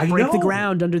the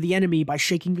ground under the enemy by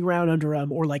shaking the ground under him,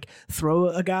 or like throw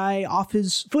a guy off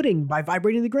his footing by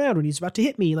vibrating the ground when he's about to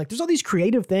hit me. Like there's all these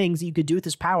creative things that you could do with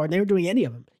his power, and they weren't doing any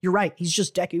of them. You're right. He's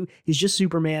just Deku. He's just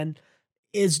Superman.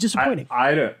 It's disappointing.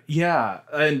 I don't. Yeah,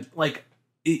 and like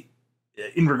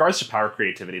in regards to power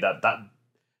creativity, that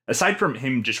aside from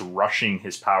him just rushing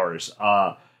his powers,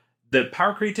 the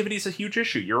power creativity is a huge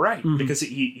issue. You're right, because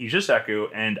he's just Deku,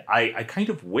 and I kind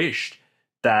of wished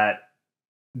that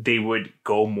they would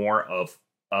go more of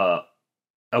a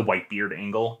Whitebeard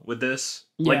angle with this.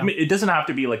 Yeah. Like it doesn't have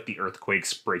to be like the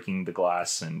earthquakes breaking the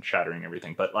glass and shattering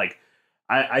everything, but like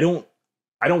I don't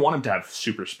want him to have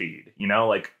super speed.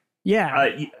 Like.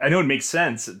 Yeah, I know it makes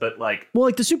sense, but like, well,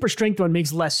 like the super strength one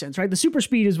makes less sense, right? The super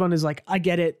speed one is like, I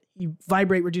get it. You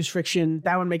vibrate, reduce friction.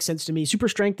 That one makes sense to me. Super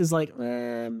strength is like,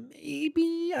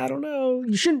 maybe, I don't know.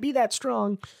 You shouldn't be that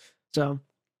strong. So,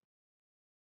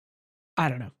 I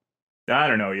don't know. I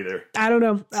don't know either. I don't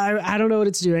know. I don't know what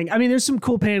it's doing. I mean, there's some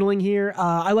cool paneling here.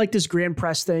 I like this grand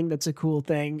press thing. That's a cool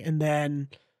thing. And then,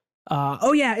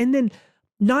 and then,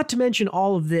 not to mention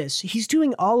all of this, he's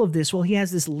doing all of this while he has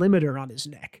this limiter on his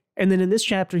neck. And then in this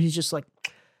chapter, he's just like,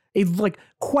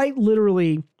 quite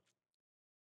literally,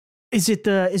 is it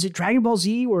Dragon Ball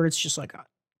Z where it's just like,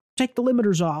 take the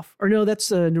limiters off? Or no, that's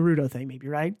the Naruto thing maybe,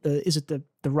 right? Is it the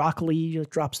Rock Lee that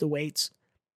drops the weights?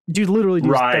 Dude literally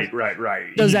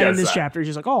does that in this chapter. He's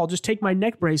just like, oh, I'll just take my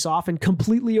neck brace off and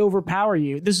completely overpower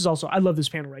you. This is also, I love this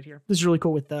panel right here. This is really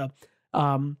cool with the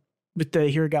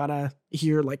hiragana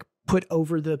here, like, put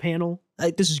over the panel.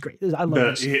 This is great. I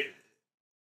love this.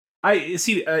 I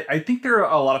think there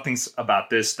are a lot of things about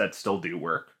this that still do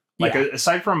work. Like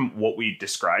aside from what we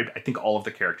described, I think all of the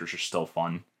characters are still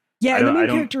fun. Yeah, and the main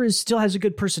character still has a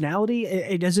good personality.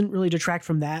 It doesn't really detract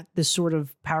from that. This sort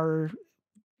of power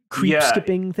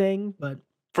skipping thing, but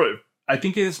I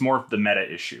think it is more of the meta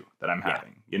issue that I'm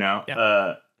having.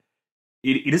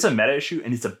 It is a meta issue,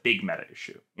 and it's a big meta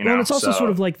issue. Well, and it's also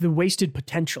sort of like the wasted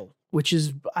potential, which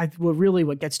is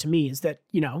what gets to me is that,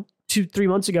 2-3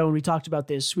 months ago when we talked about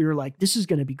this, we were like, this is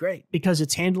going to be great because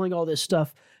it's handling all this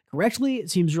stuff correctly. It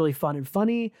seems really fun and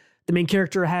funny. The main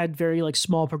character had very like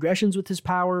small progressions with his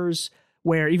powers,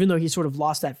 where even though he sort of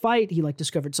lost that fight, he like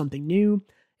discovered something new,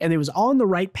 and it was on the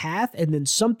right path, and then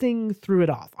something threw it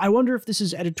off. I wonder if this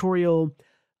is editorial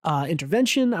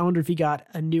intervention. I wonder if he got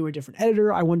a new or different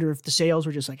editor. I wonder if the sales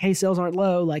were just like, hey, sales aren't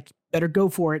low, like better go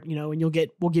for it, and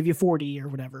we'll give you 40 or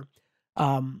whatever.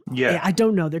 I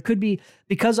don't know. There could be,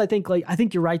 because I think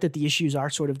you're right that the issues are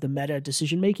sort of the meta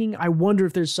decision making. I wonder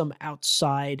if there's some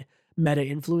outside meta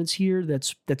influence here.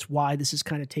 That's why this is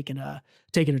kind of taking a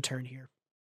turn here.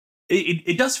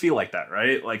 It does feel like that,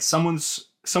 right? Like someone's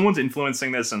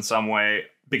influencing this in some way,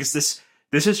 because this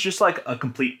is just like a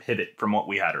complete pivot from what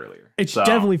we had earlier. It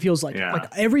definitely feels like it. Like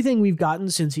everything we've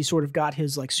gotten since he sort of got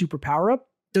his like super power up,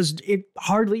 it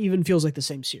hardly even feels like the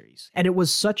same series. And it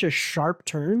was such a sharp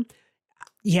turn.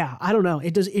 Yeah, I don't know.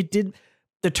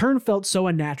 The turn felt so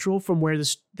unnatural from where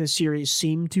the series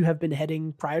seemed to have been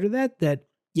heading prior to that,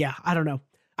 yeah, I don't know.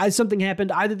 Something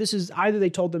happened. Either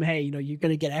they told them, hey, you're going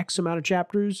to get X amount of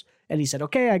chapters. And he said,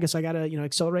 okay, I guess I got to,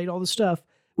 accelerate all this stuff,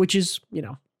 which is,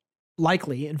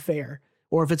 likely and fair.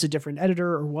 Or if it's a different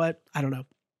editor or what, I don't know.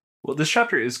 Well, this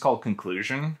chapter is called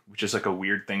Conclusion, which is like a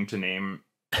weird thing to name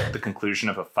the conclusion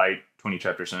of a fight 20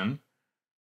 chapters in.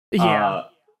 Yeah.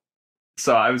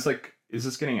 So I was like, is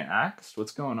this getting axed?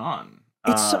 What's going on?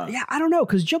 I don't know,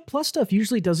 because Jump Plus stuff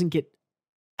usually doesn't get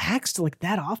axed like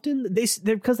that often.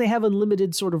 They're because they have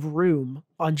unlimited sort of room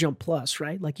on Jump Plus,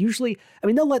 right? Like usually, I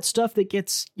mean, they'll let stuff that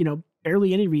gets,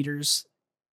 barely any readers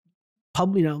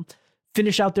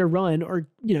finish out their run or,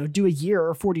 do a year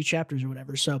or 40 chapters or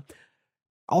whatever. So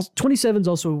 27 is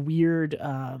also a weird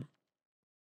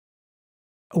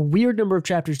number of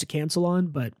chapters to cancel on,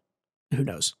 but who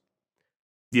knows?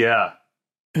 Yeah.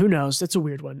 Who knows? That's a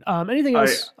weird one. Anything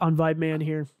else on Vibe Man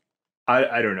here?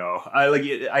 I don't know.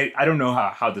 I don't know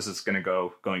how this is going to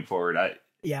go going forward. I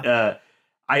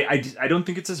don't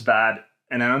think it's as bad,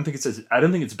 and I don't think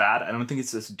it's bad. I don't think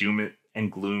it's as doom and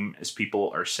gloom as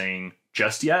people are saying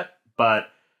just yet, but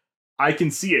I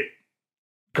can see it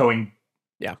going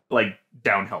like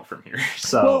downhill from here.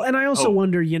 So well, and I also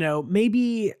wonder,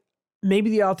 maybe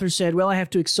the author said, well, I have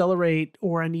to accelerate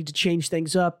or I need to change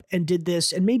things up and did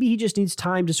this. And maybe he just needs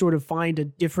time to sort of find a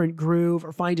different groove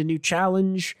or find a new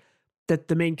challenge that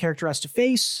the main character has to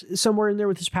face somewhere in there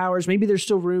with his powers. Maybe there's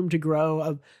still room to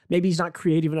grow. Maybe he's not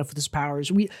creative enough with his powers.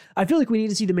 I feel like we need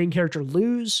to see the main character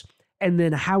lose. And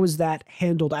then how is that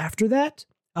handled after that?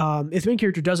 If the main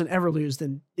character doesn't ever lose,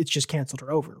 then it's just canceled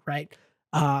or over, right?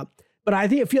 But I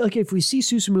feel like if we see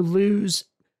Susumu lose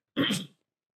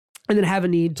and then have a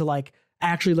need to like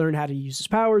actually learn how to use his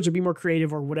powers or be more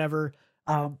creative or whatever,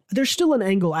 there's still an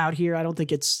angle out here. I don't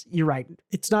think you're right.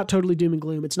 It's not totally doom and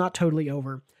gloom. It's not totally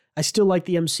over. I still like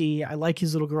the MC. I like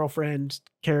his little girlfriend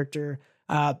character.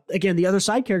 Again, the other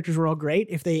side characters were all great.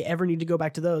 If they ever need to go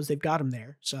back to those, they've got them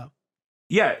there. So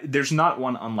yeah, there's not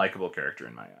one unlikable character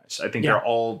in my eyes. I think they're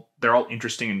all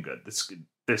interesting and good.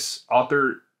 This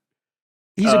author,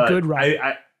 he's a good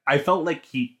writer. I felt like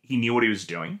he knew what he was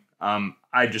doing.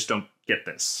 I just don't get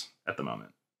this at the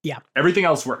moment. Yeah, everything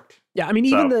else worked. Yeah, I mean,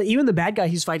 even the bad guy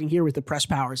he's fighting here with the press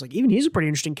powers, like even he's a pretty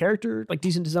interesting character, like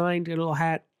decent designed, got a little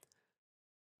hat.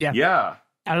 Yeah.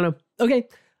 I don't know. Okay,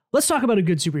 let's talk about a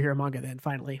good superhero manga then.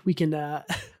 Finally, we can end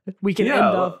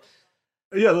up.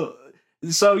 Yeah.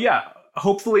 So yeah,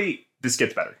 hopefully this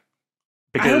gets better.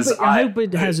 Because I hope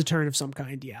it has a turn of some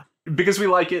kind. Yeah. Because we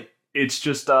like it. It's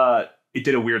just it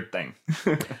did a weird thing.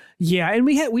 Yeah, and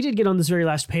we did get on this very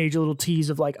last page a little tease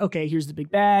of like, okay, here's the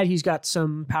big bad. He's got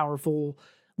some powerful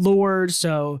lord,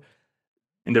 so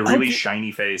and a really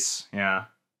shiny face. Yeah.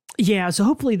 Yeah, so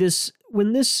hopefully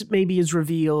when this maybe is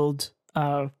revealed,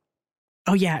 and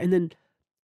then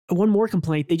one more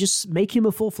complaint, they just make him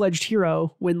a full-fledged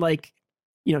hero when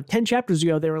 10 chapters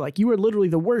ago, they were like, you are literally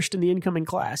the worst in the incoming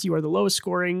class. You are the lowest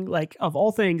scoring, of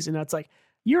all things. And that's like,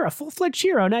 you're a full-fledged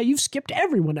hero. Now you've skipped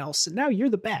everyone else, and now you're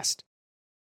the best.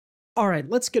 All right,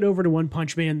 let's get over to One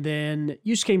Punch Man then.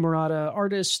 Yusuke Murata,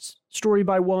 artist, story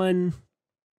by one.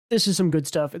 This is some good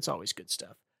stuff. It's always good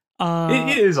stuff.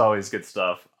 It is always good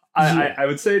stuff. I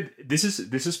would say this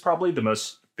is probably the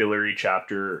most fillery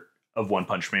chapter of One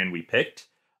Punch Man we picked.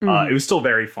 It was still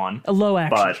very fun. A low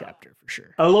action chapter for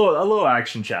sure. A low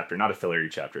action chapter, not a fillery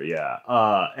chapter. Yeah.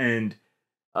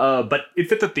 But it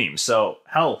fit the theme. So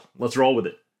hell, let's roll with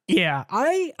it. Yeah,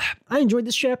 I enjoyed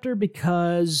this chapter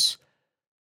because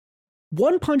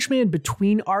One Punch Man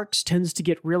between arcs tends to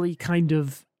get really kind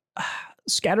of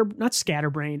not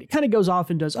scatterbrained. It kind of goes off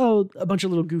and does a bunch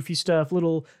of little goofy stuff,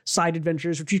 little side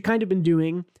adventures, which you've kind of been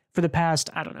doing for the past,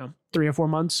 I don't know, 3 or 4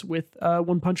 months with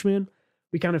One Punch Man.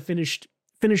 We kind of finished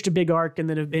a big arc and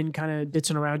then have been kind of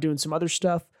ditzing around doing some other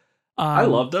stuff. I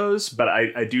love those, but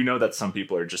I do know that some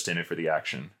people are just in it for the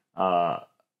action. I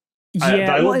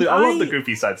love the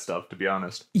goofy side stuff, to be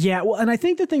honest. Yeah, well, and I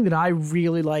think the thing that I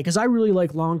really like is I really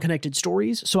like long connected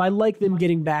stories. So I like them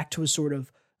getting back to a sort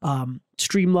of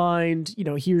streamlined,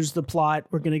 here's the plot,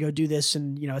 we're going to go do this,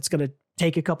 and it's going to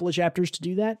take a couple of chapters to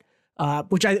do that,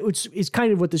 which is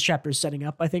kind of what this chapter is setting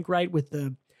up, I think, right, with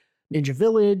the Ninja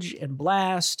Village and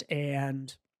Blast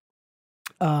and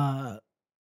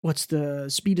what's the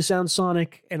Speed of Sound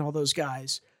Sonic and all those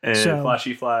guys. And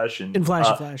Flashy Flash. And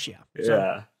Flashy Flash, yeah.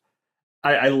 Yeah.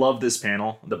 I love this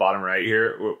panel, the bottom right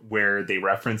here, where they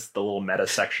reference the little meta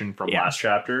section from last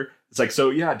chapter. It's like, so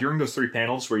yeah, during those 3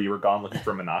 panels where you were gone looking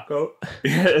for Minako.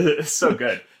 It's so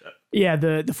good. Yeah,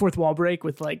 the fourth wall break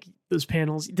with those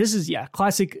panels. This is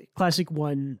classic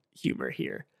one humor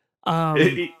here.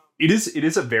 It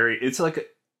is like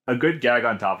a good gag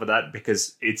on top of that,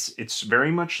 because it's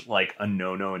very much like a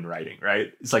no in writing,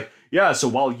 right? It's like, yeah, so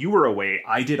while you were away,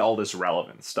 I did all this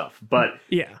relevant stuff, but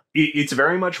it's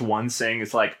very much one saying,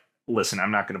 it's like, listen,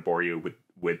 I'm not going to bore you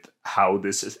with how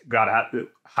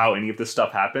how any of this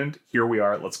stuff happened. Here we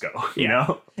are. Let's go. You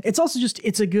know, it's also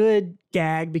it's a good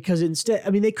gag because instead,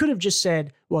 I mean, they could have just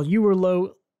said, well, you were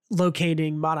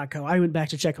locating Monaco. I went back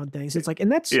to check on things. It's like,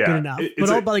 and that's Yeah, good enough.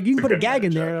 But like you can put a gag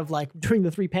in there of like during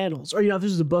the 3 panels, or, you know, if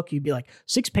this is a book, you'd be like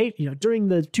 6 page, you know, during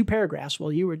the 2 paragraphs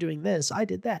while you were doing this, I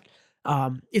did that.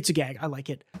 It's a gag. I like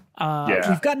it.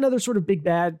 We've got another sort of big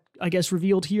bad, I guess,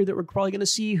 revealed here that we're probably going to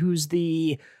see, who's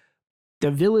the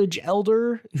village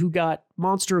elder who got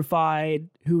monsterified,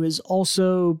 who is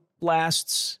also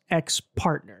Blast's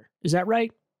ex-partner. Is that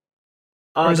right?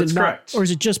 Or is that's it not, correct. or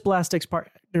is it just Blast's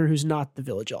ex-partner who's not the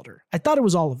village elder? I thought it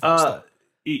was all of those, though.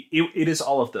 It is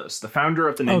all of those. The founder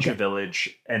of the Ninja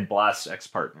Village and Blast's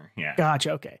ex-partner. Yeah.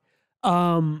 Gotcha. Okay.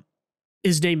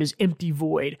 His name is Empty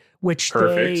Void, which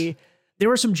Perfect. there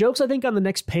were some jokes, I think, on the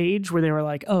next page where they were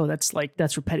like, "Oh, that's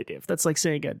repetitive. That's like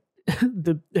saying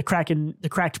the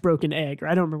cracked broken egg." Or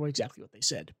I don't remember exactly what they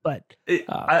said, but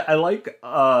I like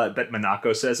that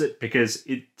Monaco says it, because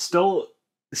it still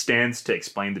stands to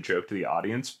explain the joke to the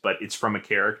audience, but it's from a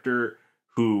character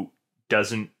who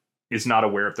is not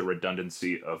aware of the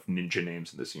redundancy of ninja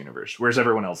names in this universe, whereas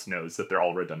everyone else knows that they're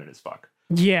all redundant as fuck.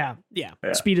 Yeah.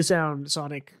 Speed of Sound,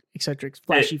 Sonic, Eccentric,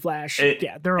 Flashy Flash.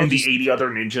 They're all and the 80 other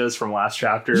ninjas from last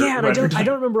chapter. Yeah, and I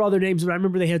don't remember all their names, but I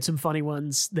remember they had some funny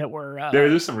ones that were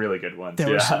there's some really good ones. There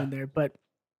were some in there, but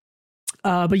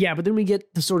then we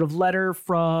get the sort of letter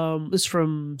from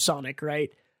Sonic, right?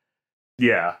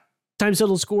 Yeah. Time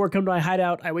settled score, come to my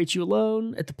hideout, I wait you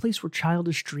alone, at the place where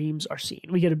childish dreams are seen.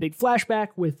 We get a big flashback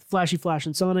with Flashy Flash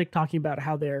and Sonic talking about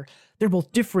how they're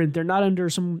both different. They're not under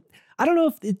some, I don't know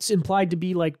if it's implied to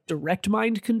be like direct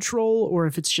mind control, or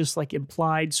if it's just like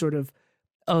implied sort of,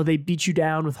 oh, they beat you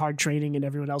down with hard training and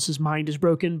everyone else's mind is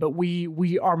broken, but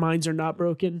our minds are not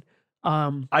broken.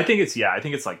 I think it's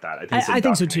like that. I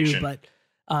think so too, but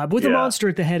with a monster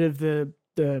at the head of the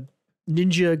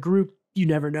ninja group, you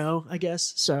never know, I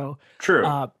guess. So true.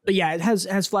 But yeah, it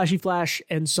has Flashy Flash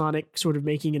and Sonic sort of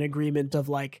making an agreement of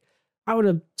like, I want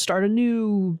to start a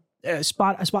new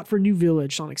spot for a new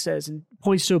village, Sonic says, and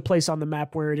points to a place on the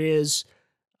map where it is.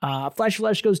 Flashy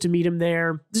Flash goes to meet him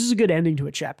there. This is a good ending to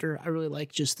a chapter. I really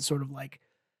like just the sort of like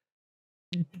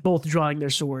both drawing their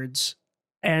swords,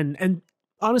 and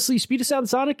honestly, Speed of Sound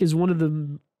Sonic is one of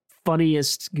the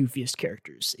funniest, goofiest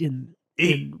characters in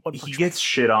One Punch he Man. gets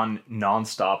shit on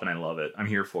nonstop, and I love it. I'm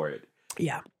here for it.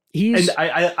 Yeah,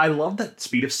 I love that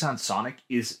Speed of Sound Sonic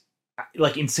is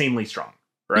like insanely strong,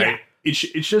 right? Yeah.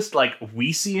 It's just like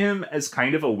we see him as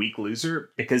kind of a weak loser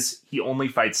because he only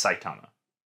fights Saitama.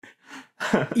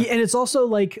 Yeah, and it's also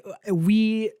like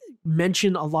we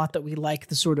mention a lot that we like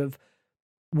the sort of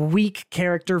weak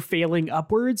character failing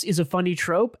upwards is a funny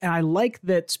trope, and I like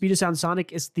that Speed of Sound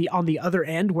Sonic is on the other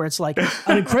end, where it's like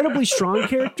an incredibly strong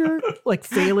character like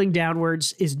failing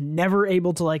downwards is never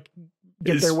able to like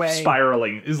get their way,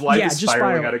 spiraling. His life is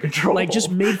spiraling out of control, like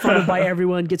just made fun of by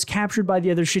everyone, gets captured by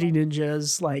the other shitty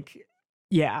ninjas, like.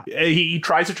 Yeah, he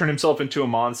tries to turn himself into a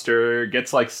monster,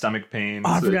 gets like stomach pains.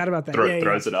 Oh, I forgot about that.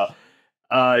 Throws it up.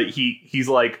 He's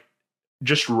like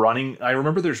just running. I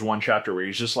remember there's one chapter where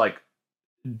he's just like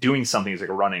doing something. He's like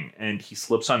running, and he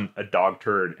slips on a dog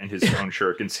turd, and his own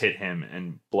shurikens hit him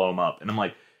and blow him up. And I'm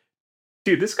like,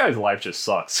 dude, this guy's life just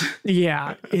sucks.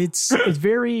 Yeah, it's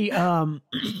very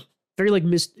very like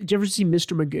did you ever see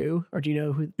Mr. Magoo, or do you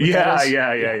know who?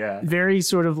 Yeah. Very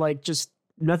sort of like just.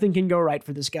 Nothing can go right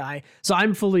for this guy. So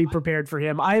I'm fully prepared for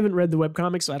him. I haven't read the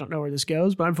webcomic, so I don't know where this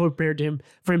goes, but I'm fully prepared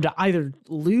for him to either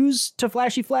lose to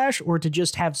Flashy Flash or to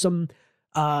just have some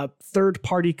third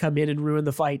party come in and ruin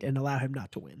the fight and allow him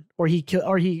not to win. Or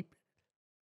he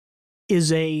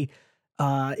is a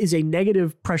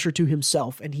negative pressure to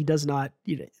himself, and he does not,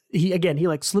 he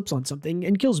like slips on something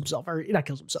and kills himself, or not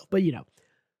kills himself, but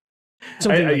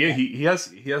something like that. He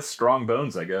has strong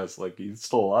bones, I guess. Like he's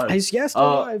still alive. He's still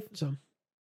alive. So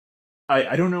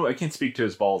I don't know. I can't speak to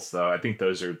his balls though. I think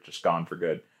those are just gone for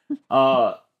good.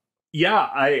 Yeah,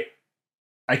 I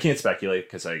can't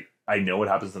speculate because I know what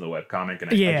happens in the webcomic,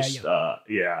 and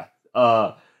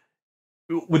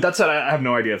with that said, I have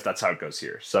no idea if that's how it goes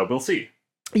here. So we'll see.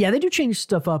 Yeah, they do change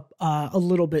stuff up a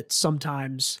little bit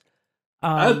sometimes.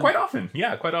 Quite often.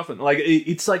 Yeah, quite often. Like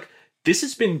it's like this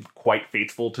has been quite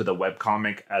faithful to the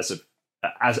webcomic as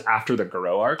after the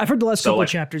Garo arc. I've heard the last couple of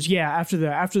chapters. Yeah, after the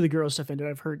Garo stuff ended,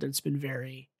 I've heard that it's been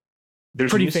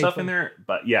there's new stuff in there,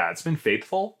 but yeah, it's been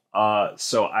faithful.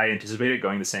 So I anticipate it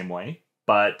going the same way.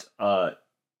 But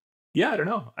yeah, I don't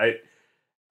know.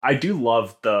 I do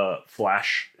love the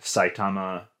Flash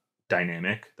Saitama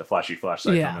dynamic, the Flashy Flash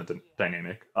Saitama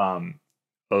dynamic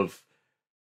of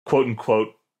quote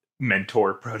unquote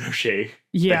mentor protege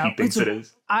that he thinks it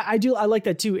is. I like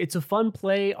that too. It's a fun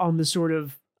play on the sort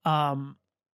of Geno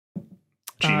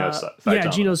Saitama. Yeah,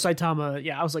 Geno Saitama.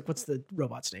 Yeah, I was like, what's the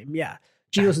robot's name? Yeah,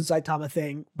 Genos and Saitama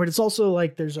thing, but it's also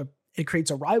like it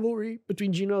creates a rivalry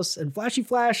between Genos and Flashy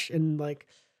Flash and like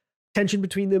tension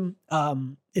between them.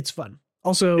 It's fun.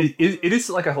 Also, it is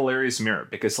like a hilarious mirror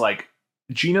because like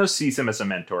Genos sees him as a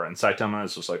mentor and Saitama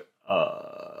is just like,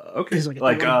 okay. He's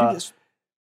like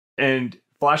and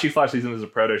Flashy Flash sees him as a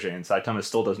protege and Saitama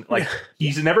still doesn't like,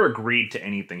 he's never agreed to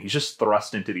anything. He's just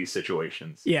thrust into these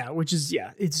situations. Yeah.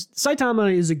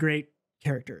 Saitama is a great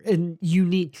character and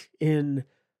unique in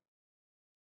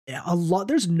a lot.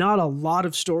 There's not a lot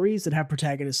of stories that have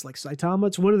protagonists like Saitama.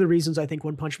 It's one of the reasons I think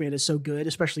One Punch Man is so good,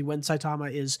 especially when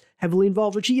Saitama is heavily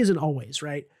involved, which he isn't always,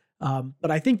 right?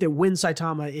 But I think that when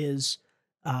Saitama is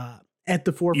at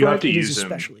the forefront, it is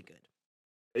especially good.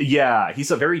 Yeah,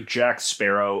 he's a very Jack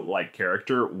Sparrow-like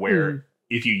character where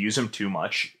if you use him too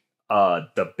much,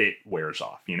 the bit wears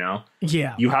off, you know?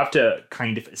 Yeah. You have to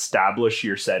kind of establish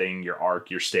your setting, your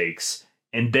arc, your stakes,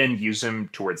 and then use him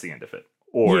towards the end of it.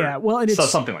 Or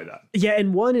something like that. Yeah,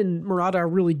 and One and Murata are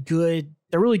really good.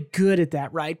 They're really good at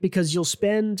that, right? Because you'll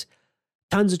spend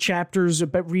tons of chapters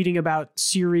reading about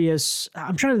serious...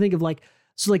 I'm trying to think of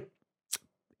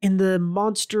in the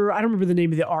monster, I don't remember the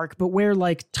name of the arc, but where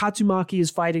like Tatsumaki is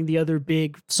fighting the other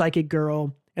big psychic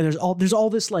girl, and there's all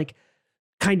this like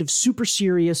kind of super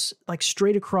serious, like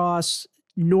straight across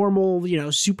normal,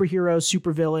 superhero,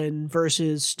 supervillain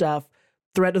versus stuff,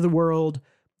 threat of the world,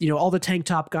 all the tank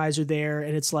top guys are there,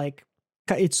 and it's like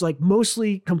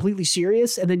mostly completely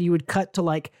serious, and then you would cut to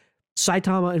like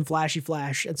Saitama and Flashy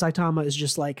Flash, and Saitama is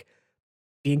just like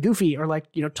being goofy or like,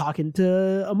 talking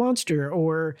to a monster,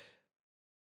 or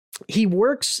he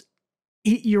works.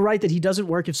 You're right that he doesn't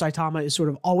work if Saitama is sort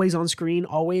of always on screen,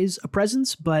 always a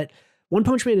presence. But One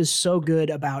Punch Man is so good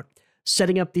about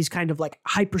setting up these kind of like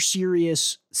hyper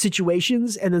serious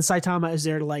situations, and then Saitama is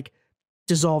there to like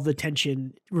dissolve the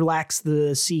tension, relax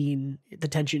the scene, the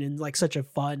tension in like such a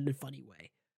fun and funny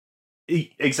way.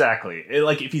 Exactly.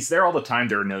 Like if he's there all the time,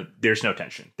 there's no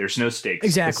tension, there's no stakes.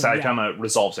 Exactly. Saitama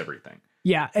resolves everything.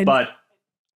 Yeah,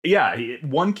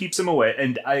 One keeps him away,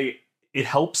 and it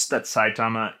helps that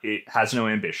Saitama has no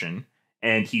ambition,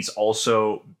 and he's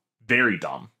also very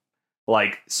dumb.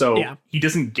 He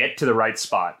doesn't get to the right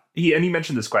spot. He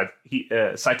mentioned this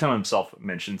Saitama himself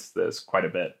mentions this quite a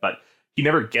bit, but he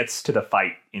never gets to the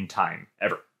fight in time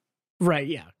ever. Right.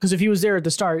 Yeah. Because if he was there at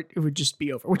the start, it would just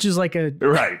be over, which is like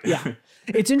right. Yeah.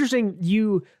 It's interesting.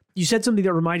 You said something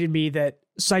that reminded me that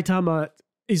Saitama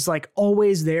is like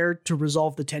always there to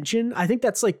resolve the tension. I think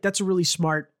that's a really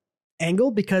smart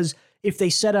angle, because if they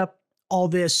set up all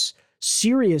this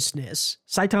seriousness,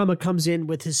 Saitama comes in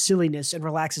with his silliness and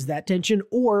relaxes that tension.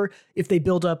 Or if they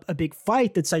build up a big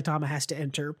fight that Saitama has to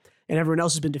enter and everyone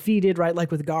else has been defeated, right? Like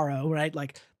with Garo, right?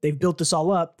 Like they've built this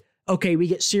all up. Okay, we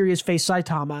get serious face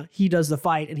Saitama. He does the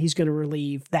fight and he's going to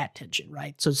relieve that tension,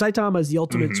 right? So Saitama is the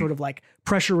ultimate sort of like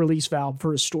pressure release valve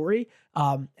for a story.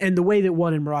 And the way that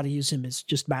One and Murata use him is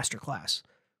just masterclass.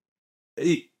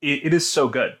 It is so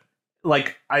good.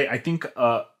 Like I think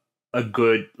a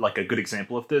good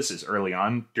example of this is early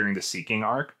on during the Seeking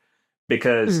arc,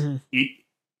 because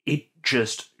it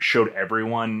just showed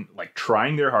everyone like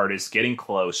trying their hardest, getting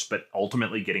close, but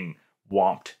ultimately getting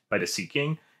whomped by the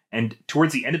Seeking. And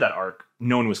towards the end of that arc,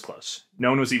 no one was close. No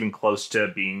one was even close to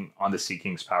being on the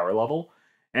Seeking's power level.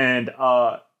 And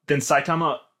then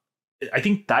Saitama, I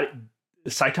think that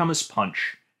Saitama's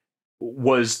punch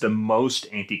was the most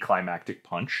anticlimactic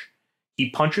punch. He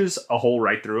punches a hole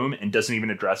right through him and doesn't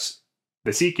even address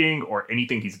the Seeking or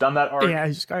anything he's done that arc. Yeah,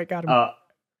 he just got him.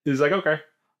 He's like, okay.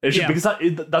 It's just, because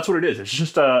that's what it is. It's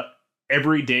just a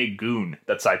everyday goon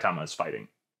that Saitama is fighting.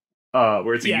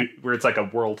 Where it's like a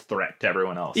world threat to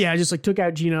everyone else. Yeah, just like took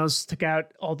out Genos, took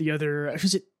out all the other.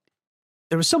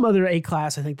 There was some other A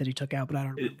class I think that he took out, but I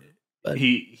don't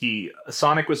remember.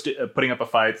 Sonic was putting up a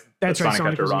fight. That's right.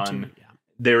 Sonic had to run. Yeah.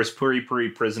 There was Puri Puri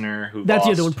Prisoner who that's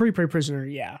lost. the other one. Puri Puri Prisoner.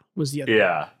 Yeah, was the other.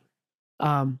 Yeah.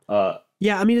 One.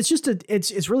 Yeah. I mean, it's just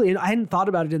it's really. I hadn't thought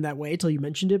about it in that way until you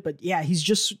mentioned it, but yeah, he's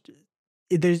just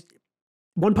there's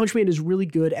One Punch Man is really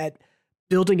good at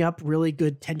building up really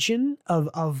good tension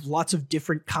of lots of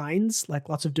different kinds, like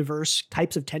lots of diverse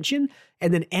types of tension.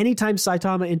 And then anytime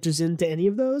Saitama enters into any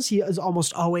of those, he is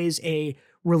almost always a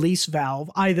release valve,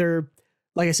 either,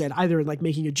 like I said, either like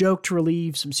making a joke to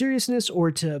relieve some seriousness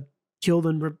or to kill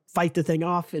them, fight the thing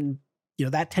off. And,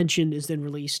 that tension is then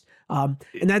released. And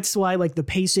that's why like the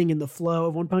pacing and the flow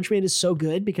of One Punch Man is so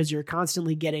good, because you're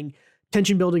constantly getting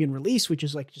tension building and release, which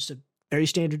is like just a very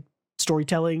standard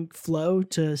storytelling flow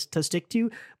to stick to.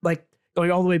 Like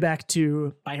going all the way back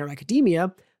to My Hero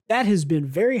Academia, that has been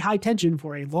very high tension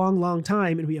for a long, long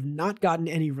time, and we have not gotten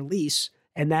any release.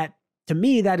 And that, to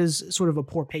me, that is sort of a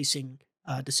poor pacing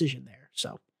decision there.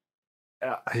 So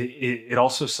it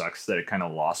also sucks that it kind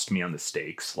of lost me on the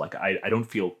stakes. Like I don't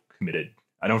feel committed.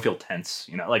 I don't feel tense,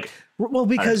 like, well,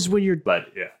 because when you're, but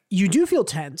yeah, you do feel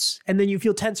tense, and then you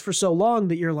feel tense for so long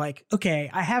that you're like, okay,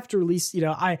 I have to release,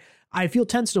 I feel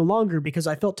tense no longer because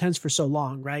I felt tense for so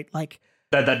long. Right. Like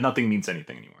that nothing means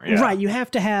anything anymore. Yeah. Right. You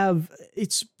have to have,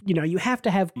 you have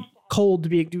to have cold to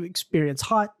be able to experience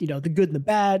hot, the good and the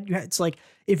bad. It's like,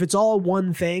 if it's all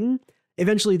one thing,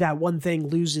 eventually that one thing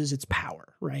loses its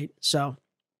power. Right. So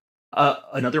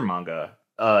another manga,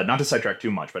 not to sidetrack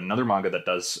too much, but another manga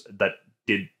that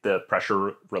did the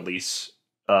pressure release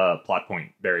plot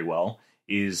point very well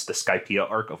is the Skypiea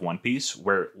arc of One Piece,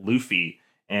 where Luffy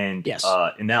and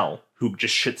Enel, who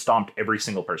just shit stomped every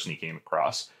single person he came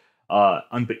across,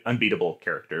 unbeatable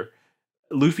character.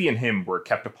 Luffy and him were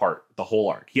kept apart the whole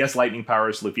arc. He has lightning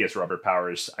powers, Luffy has rubber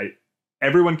powers.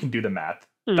 Everyone can do the math.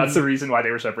 Mm. That's the reason why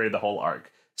they were separated the whole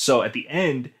arc. So at the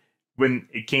end, when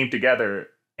it came together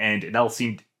and Enel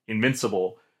seemed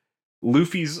invincible,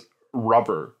 Luffy's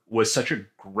rubber was such a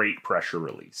great pressure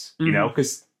release,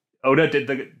 because Oda did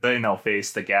the Enel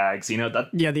face, the gags, the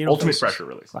ultimate pressure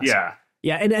release. Classic.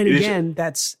 Yeah. And again,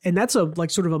 that's a like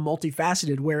sort of a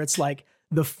multifaceted, where it's like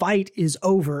the fight is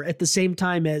over at the same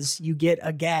time as you get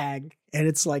a gag, and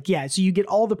it's like, so you get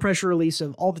all the pressure release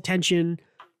of all the tension.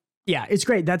 Yeah, it's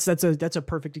great. That's a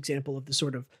perfect example of the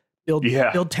sort of build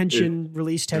tension,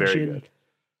 release tension.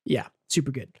 Yeah,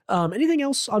 super good. Anything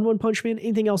else on One Punch Man?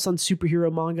 Anything else on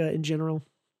superhero manga in general?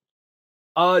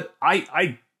 I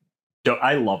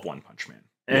love One Punch Man.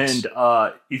 Yes.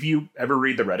 And if you ever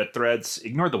read the Reddit threads,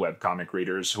 ignore the webcomic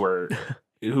readers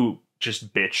who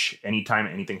just bitch anytime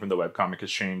anything from the webcomic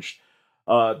has changed.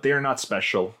 They are not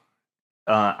special.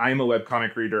 I am a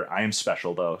webcomic reader. I am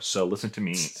special, though. So listen to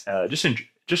me.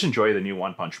 Just enjoy the new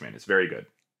One Punch Man. It's very good.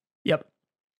 Yep.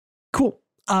 Cool.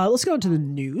 Let's go into the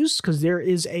news, because there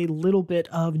is a little bit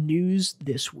of news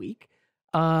this week.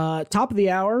 Top of the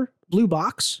hour, Blue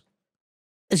Box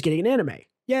is getting an anime.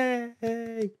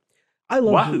 Yay! I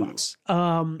love Blue Box.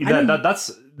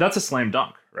 That's a slam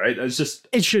dunk, right?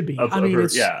 It should be.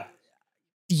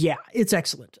 Yeah, it's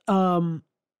excellent.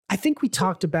 I think we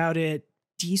talked about it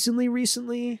decently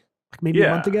recently, like maybe a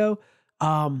month ago.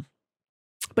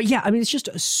 But yeah, it's just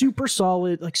a super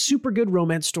solid, like super good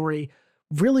romance story,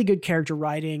 really good character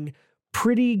writing,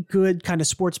 pretty good kind of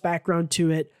sports background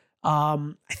to it.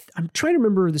 I'm trying to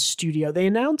remember the studio. They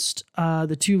announced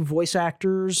the two voice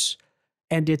actors,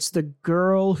 and it's the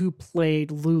girl who played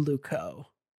Luluko.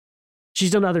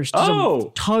 She's done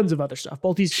tons of other stuff.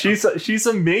 Both these. She's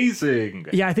amazing.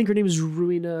 Yeah, I think her name is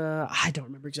Ruina. I don't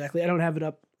remember exactly. I don't have it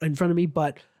up in front of me,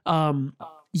 but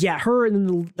her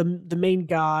and then the main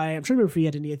guy. I'm trying to remember if he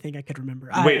had anything I could remember.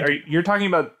 Wait, you're talking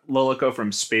about Luluko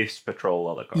from Space Patrol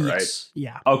Luluko, right?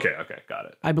 Yeah. Okay, got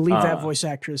it. I believe that voice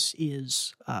actress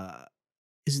is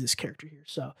this character here.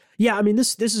 So yeah,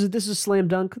 this is a slam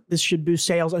dunk. This should boost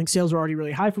sales. I think sales are already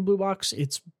really high for Blue Box.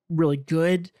 It's really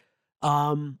good.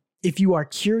 If you are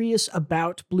curious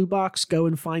about Blue Box, go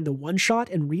and find the one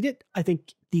shot and read it. I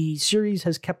think the series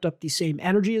has kept up the same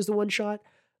energy as the one shot.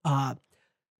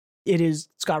 It's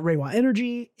got Reiwa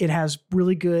energy. It has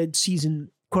really good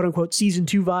quote unquote season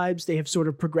 2 vibes. They have sort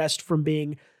of progressed from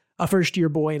being a first year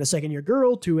boy and a second year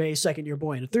girl to a second year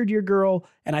boy and a third year girl.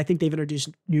 And I think they've introduced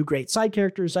new great side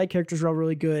characters. Side characters are all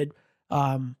really good.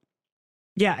 And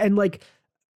like,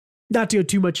 not to go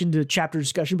too much into chapter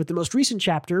discussion, but the most recent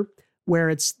chapter,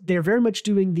 where they're very much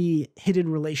doing the hidden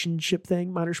relationship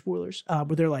thing, minor spoilers,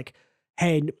 where they're like,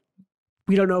 hey,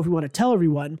 we don't know if we want to tell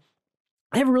everyone.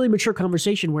 I have a really mature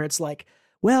conversation where it's like,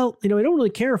 well, I don't really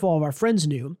care if all of our friends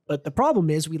knew, but the problem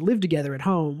is we live together at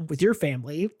home with your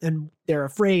family, and they're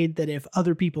afraid that if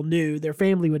other people knew, their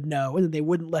family would know, and then they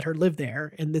wouldn't let her live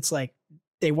there. And it's like,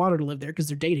 they want her to live there because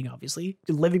they're dating, obviously.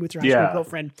 Living with your high school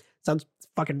girlfriend sounds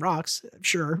fucking rocks,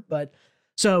 sure. But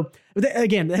so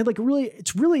again, they had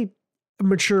it's really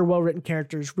mature, well-written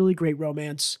characters, really great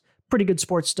romance, pretty good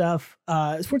sports stuff.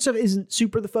 Sports stuff isn't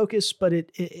super the focus, but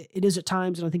it is at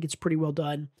times, and I think it's pretty well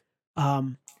done.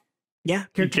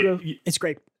 Character growth, it's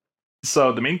great.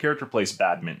 So the main character plays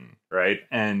badminton, right?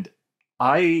 And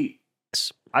I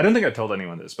don't think I told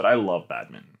anyone this, but I love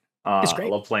badminton. It's great.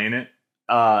 I love playing it.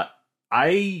 I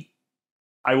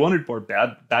wanted more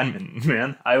badminton,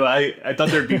 man. I thought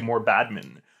there'd be more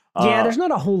badminton. There's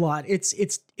not a whole lot.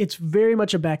 It's very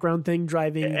much a background thing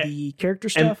driving the character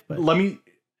stuff. But let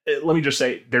me just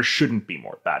say, there shouldn't be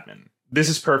more badminton. This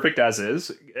is perfect as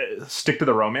is. Stick to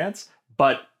the romance.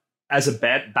 But as a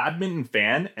badminton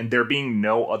fan, and there being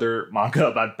no other manga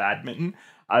about badminton,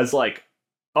 I was like,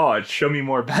 oh, show me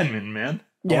more badminton, man.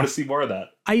 I want to see more of that.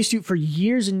 I used to, for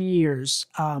years and years,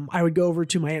 I would go over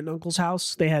to my aunt and uncle's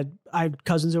house. I had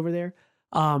cousins over there,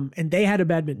 and they had a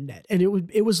badminton net. And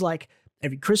it was like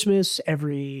every Christmas,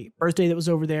 every birthday that was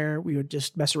over there, we would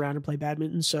just mess around and play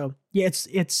badminton. So yeah,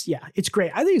 it's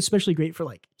great. I think it's especially great for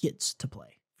like kids to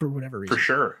play for whatever reason. For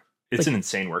sure. It's an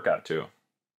insane workout too.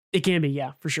 It can be,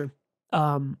 yeah, for sure.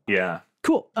 Yeah.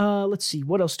 Cool. Let's see.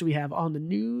 What else do we have on the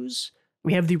news?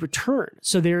 We have The Return.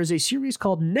 So there is a series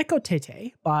called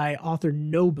Nekotete by author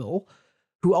Noble,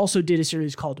 who also did a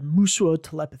series called Musuo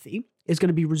Telepathy. Is going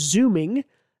to be resuming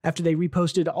after they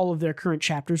reposted all of their current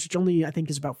chapters, which only I think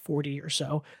is about 40 or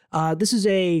so. This is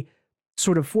a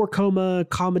sort of 4-koma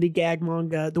comedy gag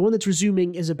manga. The one that's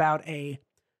resuming is about a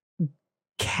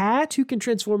cat who can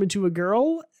transform into a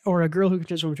girl, or a girl who can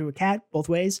transform into a cat, both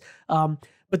ways.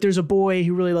 But there's a boy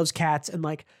who really loves cats and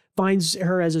like finds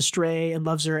her as a stray and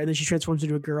loves her, and then she transforms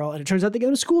into a girl, and it turns out they go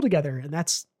to school together, and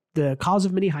that's the cause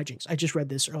of many hijinks. I just read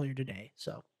this earlier today,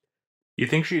 so. You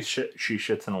think she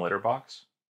shits in a litter box?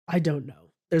 I don't know.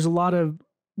 There's a lot of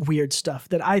weird stuff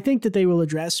that I think that they will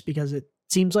address, because it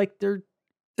seems like they're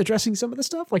addressing some of the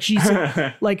stuff. Like she's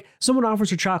like, someone offers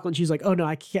her chocolate and she's like, oh no,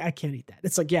 I can't eat that.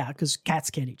 It's like, yeah, because cats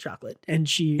can't eat chocolate, and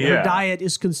her diet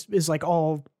is like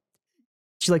all.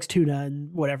 She likes tuna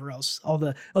and whatever else, all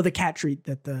the cat treat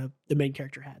that the main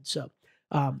character had. So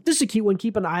this is a cute one.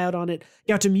 Keep an eye out on it.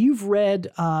 Yatum, you've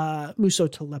read Muso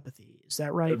Telepathy. Is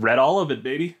that right? Read all of it,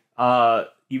 baby.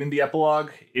 Even the epilogue.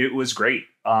 It was great.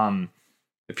 A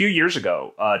few years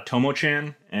ago,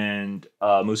 Tomo-chan and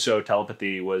Muso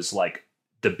Telepathy was like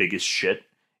the biggest shit.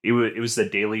 It was the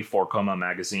daily 4-koma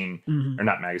magazine, or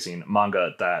not magazine,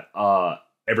 manga that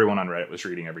everyone on Reddit was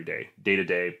reading every day to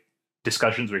day.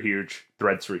 Discussions were huge.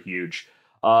 Threads were huge.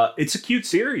 It's a cute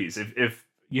series. If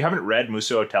you haven't read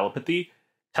Muso Telepathy,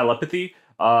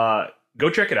 go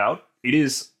check it out. It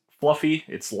is fluffy.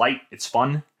 It's light. It's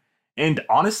fun. And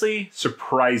honestly,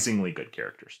 surprisingly good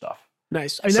character stuff.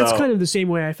 Nice. I mean, that's kind of the same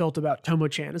way I felt about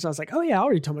Tomo-chan. As I was like, oh yeah, I'll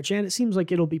read Tomo-chan. It seems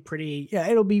like it'll be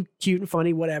it'll be cute and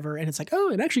funny, whatever. And it's like,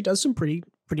 oh, it actually does some pretty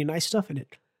nice stuff in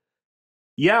it.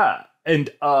 Yeah.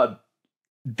 And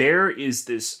there is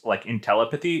this, like, in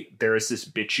Telepathy, there is this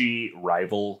bitchy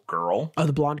rival girl. Oh,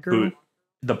 the blonde girl?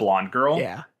 The blonde girl.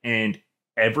 Yeah. And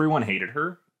everyone hated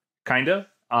her, kind of.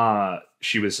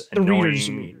 She was annoying. The readers,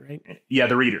 you mean, right? Yeah,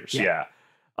 the readers, yeah.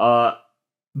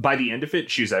 By the end of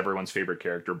it, she's everyone's favorite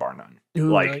character, bar none.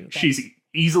 Ooh, like, she's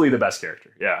easily the best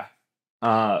character, yeah.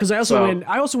 Because I also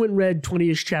went and read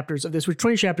 20-ish chapters of this, which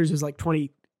 20 chapters is like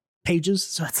 20 pages.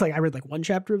 So it's like I read like one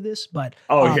chapter of this, but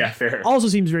yeah, fair. Also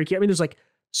seems very cute. I mean, there's like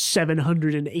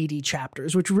 780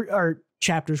 chapters, which are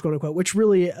chapters, quote unquote, which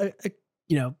really,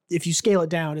 if you scale it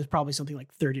down, is probably something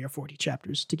like 30 or 40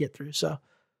 chapters to get through. So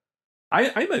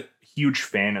I'm a huge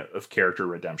fan of character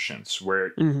redemptions,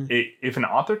 where if an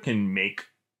author can make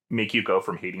you go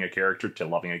from hating a character to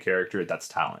loving a character, that's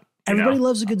talent. Everybody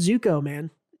loves a good Zuko,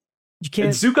 man. You can't.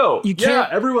 And Zuko. Yeah,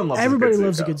 everyone loves. Everybody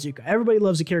loves a good Zuko. Everybody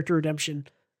loves a character redemption.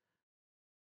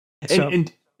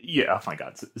 And yeah, oh my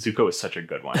God, Zuko is such a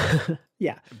good one.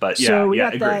 Yeah, but yeah, so we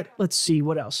got agreed. that. Let's see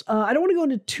what else. I don't want to go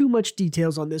into too much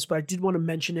details on this, but I did want to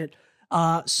mention it.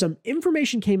 Some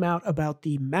information came out about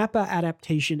the MAPPA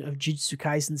adaptation of Jujutsu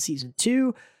Kaisen Season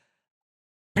 2.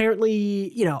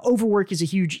 Apparently, overwork is a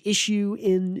huge issue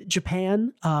in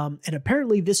Japan. And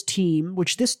apparently this team,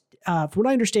 from what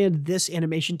I understand, this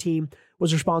animation team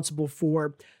was responsible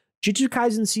for Jujutsu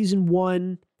Kaisen Season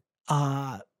 1,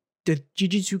 the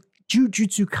Jujutsu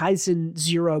Kaisen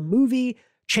 0 movie,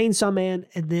 Chainsaw Man,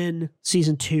 and then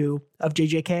Season 2 of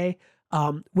JJK,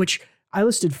 which I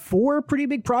listed 4 pretty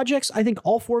big projects. I think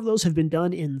all 4 of those have been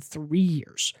done in 3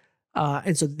 years.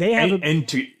 And so they have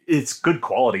it's good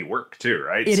quality work too,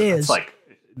 right? It is. It's like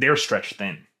they're stretched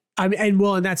thin. I mean,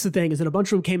 and that's the thing, is that a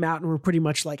bunch of them came out and were pretty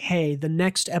much like, hey, the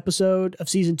next episode of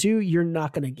Season 2, you're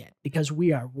not going to get, because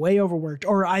we are way overworked.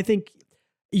 Or I think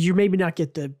you maybe not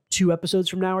get the 2 episodes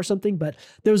from now or something, but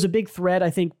there was a big thread, I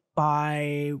think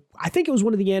it was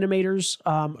one of the animators,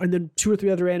 and then 2 or 3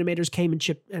 other animators came and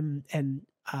chipped and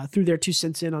threw their 2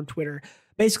 cents in on Twitter.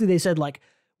 Basically, they said, like,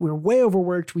 we're way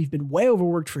overworked. We've been way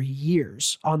overworked for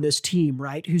years on this team,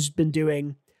 right? Who's been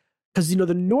doing, because,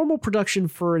 the normal production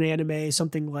for an anime is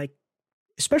something like,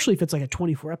 especially if it's like a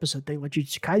 24 episode thing like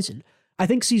Jujutsu Kaisen. I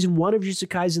think Season 1 of Jujutsu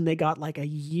Kaisen, they got like a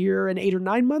year and 8 or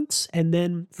 9 months. And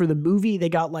then for the movie, they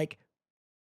got like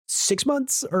 6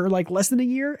 months or like less than a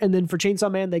year. And then for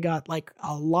Chainsaw Man, they got like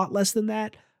a lot less than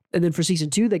that. And then for Season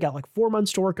 2, they got like 4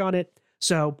 months to work on it.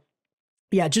 So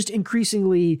yeah, just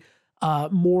increasingly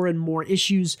more and more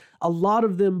issues, a lot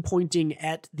of them pointing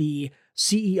at the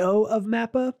CEO of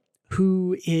MAPPA,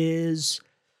 who is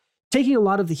taking a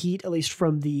lot of the heat, at least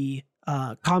from the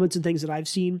comments and things that I've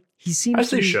seen. He seems as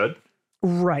they should.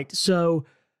 Right. So,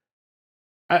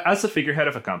 as the figurehead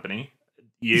of a company,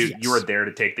 you are there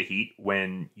to take the heat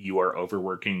when you are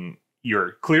overworking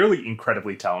your clearly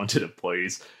incredibly talented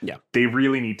employees. Yeah. They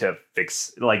really need to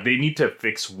fix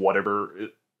whatever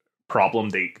problem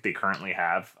they currently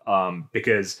have.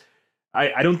 Because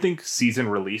I don't think season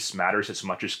release matters as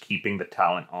much as keeping the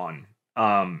talent on.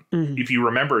 If you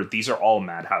remember, these are all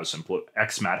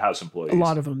ex Madhouse employees. A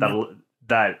lot of them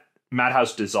that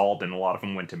Madhouse dissolved, and a lot of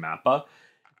them went to Mappa.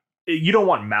 You don't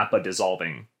want Mappa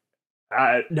dissolving,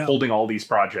 holding all these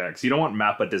projects. You don't want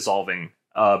Mappa dissolving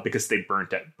because they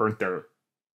burnt their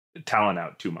talent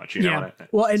out too much. You know what I mean?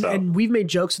 Well, and we've made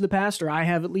jokes in the past, or I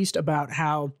have at least, about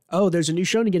how, there's a new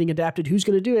shonen getting adapted. Who's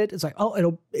going to do it? It's like,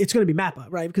 it's going to be Mappa,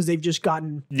 right? Because they've just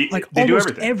gotten like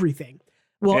almost everything.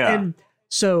 Well, and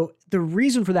so the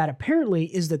reason for that apparently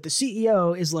is that the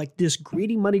CEO is like this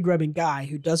greedy money grubbing guy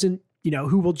who doesn't,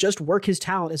 who will just work his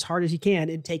talent as hard as he can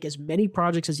and take as many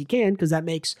projects as he can, because that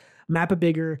makes Mappa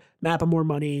bigger, Mappa more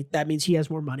money. That means he has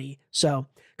more money. So,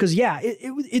 because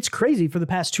it's crazy for the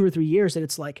past 2 or 3 years that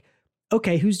it's like,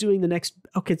 okay, who's doing the next?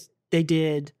 Okay, they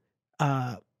did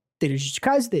Jujutsu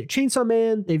Kaisen, they did Chainsaw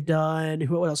Man, they've done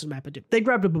what else did Mappa do? They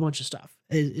grabbed up a bunch of stuff.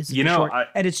 And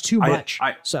it's too much.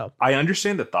 So I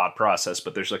understand the thought process,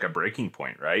 but there's like a breaking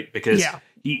point, right? Because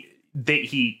he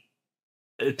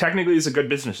technically is a good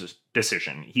business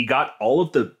decision. He got all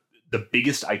of the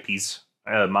biggest IPs,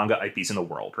 manga IPs in the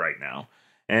world right now,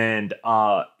 and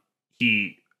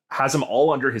he has them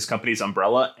all under his company's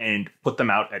umbrella and put them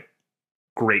out at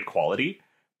great quality.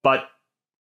 But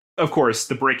of course,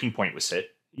 the breaking point was hit.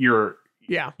 You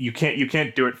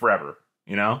can't do it forever.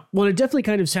 Well, it definitely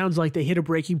kind of sounds like they hit a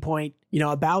breaking point,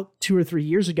 about 2 or 3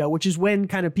 years ago, which is when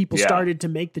kind of people started to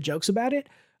make the jokes about it.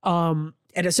 And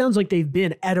it sounds like they've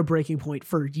been at a breaking point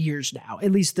for years now.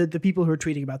 At least the people who are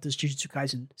tweeting about this Jujutsu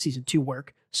Kaisen season 2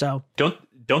 work. So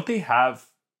don't they have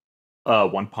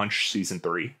One Punch season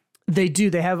 3? They do.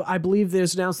 They have. I believe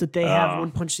there's announced that they have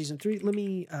One Punch season 3.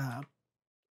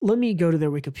 Let me go to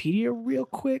their Wikipedia real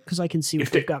quick because I can see what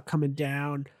they've got coming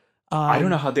down. I don't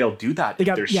know how they'll do that.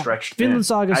 They're stretched. Vinland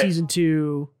Saga season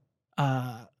 2,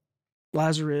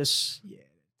 Lazarus.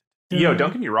 Yo,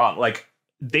 don't get me wrong. Like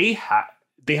they had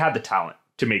the talent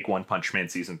to make One Punch Man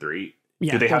season 3.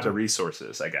 Do they have the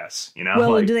resources? I guess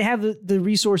Well, and do they have the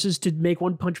resources to make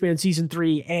One Punch Man season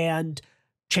 3 and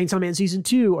Chainsaw Man season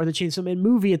 2 or the Chainsaw Man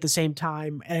movie at the same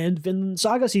time and Vinland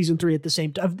Saga season 3 at the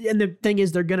same time? And the thing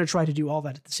is, they're going to try to do all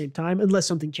that at the same time unless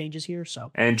something changes here.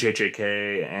 So and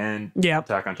JJK and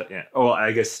Attack on Titan. Oh,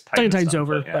 I guess Titan's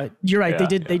over, but you're right.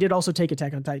 They did also take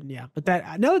Attack on Titan. Yeah, but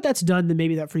now that that's done, then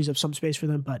maybe that frees up some space for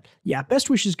them. But yeah, best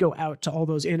wishes go out to all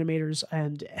those animators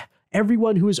and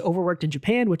everyone who is overworked in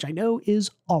Japan, which I know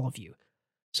is all of you.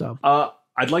 So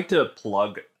I'd like to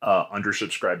plug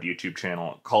undersubscribed YouTube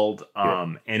channel called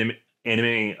Animator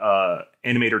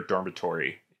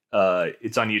Dormitory.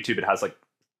 It's on YouTube. It has like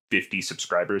 50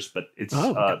 subscribers, but it's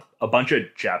a bunch of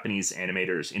Japanese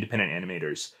animators, independent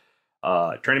animators,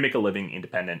 trying to make a living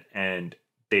independent, and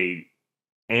they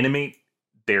animate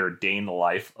their day in the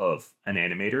life of an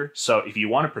animator. So if you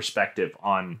want a perspective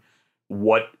on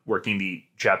what working the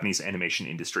Japanese animation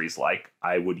industry is like,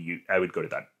 I would go to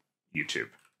that YouTube.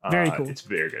 Very cool. It's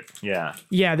very good. Yeah.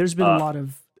 Yeah. There's been a lot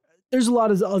of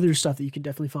other stuff that you can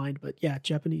definitely find, but yeah,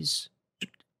 Japanese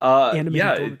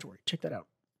animated dormitory. Check that out.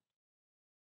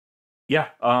 Yeah.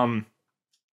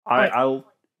 I'll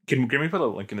give me put a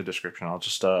link in the description. I'll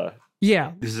just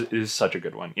this is such a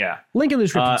good one. Yeah. Link in the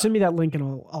description. Send me that link and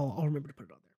I'll remember to put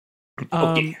it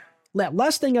on there. Okay.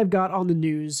 Last thing I've got on the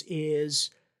news is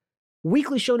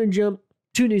Weekly Shonen Jump,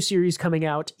 2 new series coming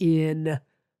out in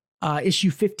issue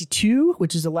 52,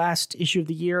 which is the last issue of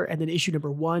the year, and then issue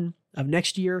number 1 of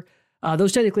next year.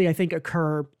 Those technically, I think,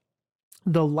 occur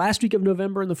the last week of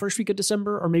November and the first week of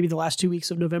December, or maybe the last 2 weeks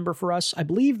of November for us. I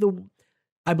believe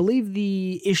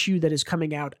the issue that is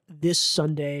coming out this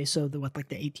Sunday, so the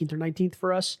 18th or 19th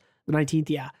for us, the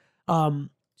 19th,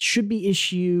 should be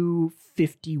issue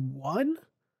 51.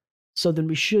 So then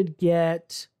we should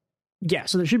get,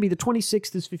 so there should be the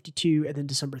 26th is 52, and then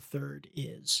December 3rd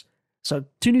is. So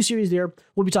 2 new series there.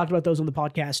 We'll be talking about those on the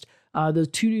podcast. The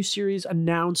 2 new series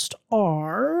announced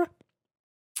are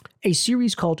a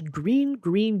series called Green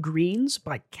Green Greens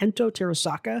by Kento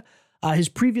Terasaka. His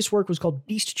previous work was called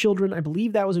Beast Children. I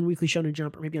believe that was in Weekly Shonen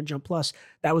Jump or maybe on Jump Plus.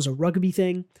 That was a rugby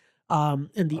thing. And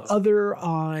the other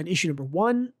on issue number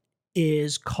 1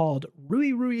 is called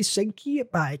Rui Rui Senki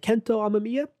by Kento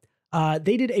Amamiya.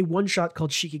 They did a one-shot called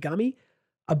Shikigami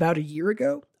about a year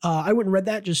ago. I went and read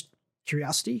that, just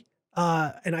curiosity.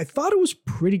 and I thought it was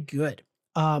pretty good.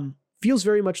 Feels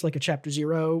very much like a Chapter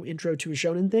Zero intro to a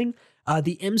shonen thing.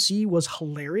 The MC was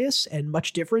hilarious and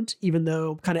much different, even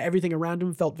though kind of everything around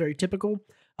him felt very typical.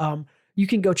 You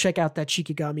can go check out that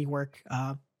Shikigami work.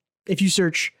 If you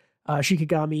search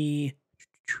Shikigami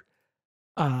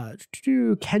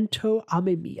Kento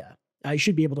Amemiya, you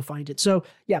should be able to find it. So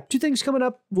yeah, 2 things coming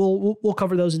up. We'll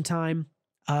cover those in time.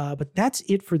 But that's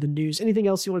it for the news. Anything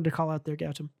else you wanted to call out there,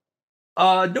 Gautam?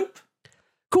 Nope.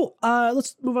 Cool.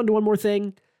 Let's move on to one more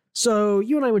thing. So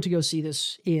you and I went to go see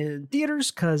this in theaters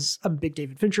because I'm a big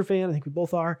David Fincher fan. I think we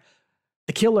both are.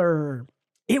 The Killer.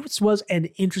 It was an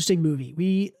interesting movie.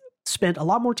 We spent a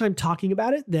lot more time talking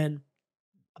about it than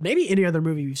maybe any other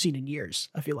movie we've seen in years,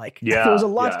 I feel like. Yeah, there was a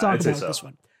lot to talk I'd about with this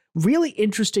one. Really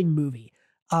interesting movie.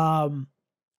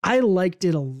 I liked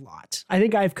it a lot. I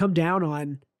think I've come down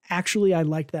on, actually, I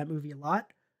liked that movie a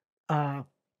lot. I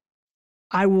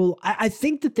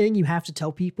think the thing you have to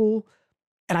tell people,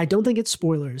 and I don't think it's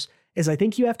spoilers, is I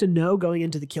think you have to know going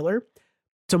into The Killer.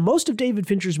 So most of David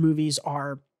Fincher's movies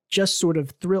are just sort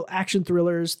of action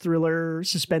thrillers, thriller,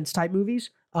 suspense type movies.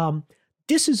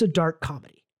 This is a dark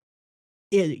comedy.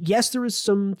 Yes, there is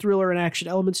some thriller and action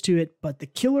elements to it, but The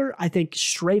Killer, I think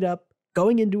straight up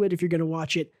going into it, if you're going to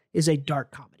watch it, is a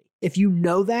dark comedy. If you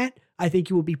know that, I think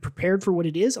you will be prepared for what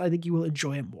it is. I think you will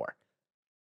enjoy it more.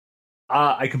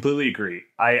 I completely agree.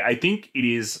 I think it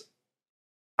is.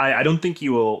 I don't think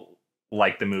you will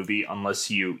like the movie unless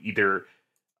you either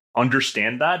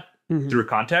understand that through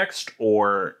context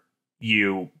or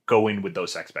you go in with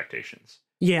those expectations.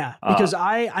 Yeah, because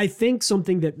I think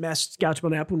something that messed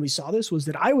Gauchman up when we saw this was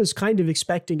that I was kind of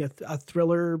expecting a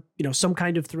thriller, some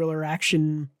kind of thriller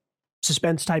action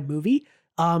suspense type movie.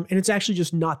 And it's actually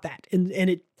just not that. And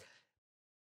it,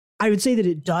 I would say that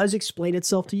it does explain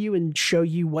itself to you and show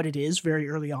you what it is very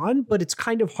early on, but it's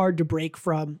kind of hard to break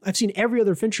from. I've seen every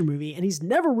other Fincher movie and he's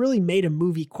never really made a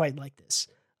movie quite like this.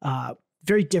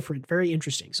 Very different, very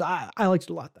interesting. So I liked it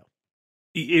a lot though.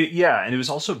 Yeah. And it was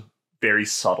also very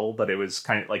subtle, but it was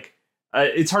kind of like,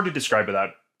 it's hard to describe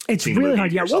without. It's really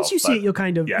hard. Yeah. Once you see it, you'll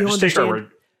kind of, you'll just understand. Take our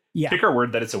word. Yeah. Take our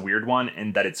word that it's a weird one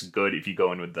and that it's good if you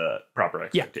go in with the proper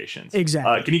expectations. Yeah,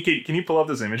 exactly. Can you pull up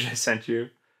this image I sent you?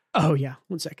 Oh yeah,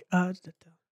 one sec. Yeah,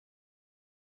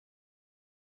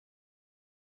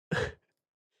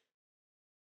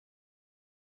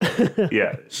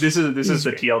 this is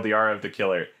the TLDR of The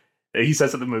Killer. He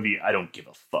says of the movie, "I don't give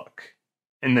a fuck,"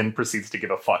 and then proceeds to give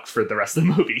a fuck for the rest of the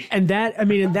movie. And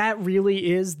that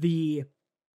really is the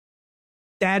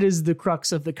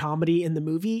crux of the comedy in the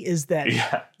movie. Is that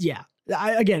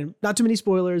again, not too many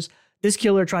spoilers. This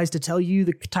killer tries to tell you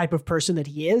the type of person that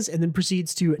he is and then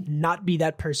proceeds to not be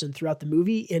that person throughout the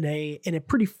movie in a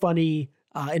pretty funny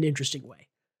and interesting way.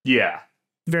 Yeah.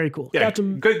 Very cool. Yeah,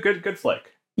 good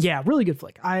flick. Yeah, really good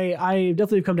flick. I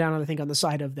definitely have come down on, I think, on the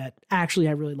side of that. Actually,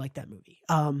 I really like that movie.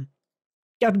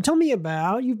 Gavin, tell me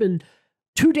about,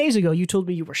 2 days ago, you told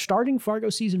me you were starting Fargo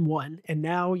season 1, and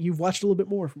now you've watched a little bit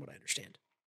more from what I understand.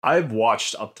 I've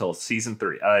watched up till season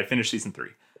 3. I finished season 3.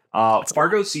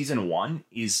 Fargo season 1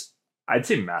 is, I'd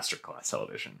say, masterclass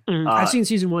television. I've seen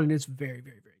season 1 and it's very,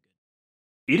 very, very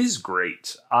good. It is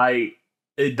great.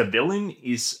 The villain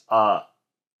is kind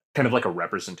of like a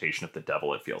representation of the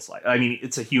devil, it feels like. I mean,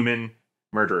 it's a human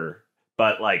murderer,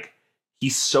 but like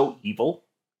he's so evil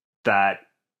that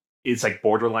it's like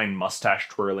borderline mustache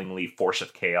twirlingly force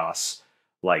of chaos.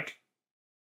 Like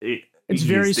it's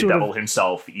very the devil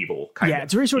himself evil. Kind of,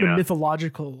 it's very sort of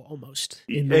mythological almost.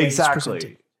 In the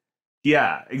exactly.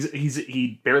 Yeah,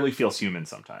 he barely feels human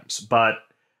sometimes, but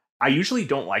I usually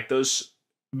don't like those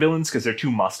villains because they're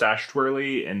too mustache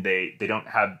twirly and they don't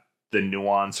have the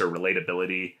nuance or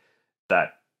relatability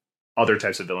that other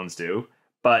types of villains do.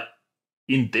 But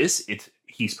in this,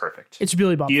 he's perfect. It's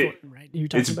Billy Bob Thornton, right? You're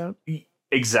talking about?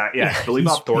 Exactly. Yeah, Billy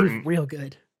Bob Thornton. He's real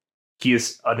good. He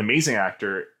is an amazing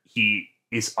actor. He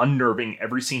is unnerving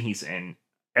every scene he's in.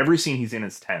 Every scene he's in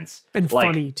is tense. And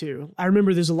funny, too. I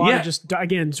remember there's a lot of just,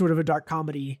 again, sort of a dark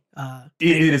comedy.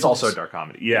 It is also a dark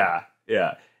comedy. Yeah.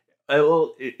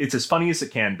 Well, it's as funny as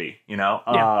it can be,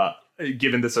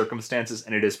 given the circumstances,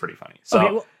 and it is pretty funny.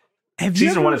 So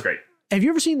season 1 is great. Have you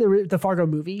ever seen the Fargo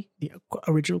movie, the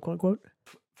original, quote unquote?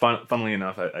 Funnily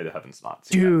enough, I haven't not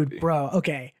seen Dude, that bro.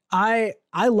 Okay. I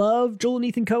love Joel and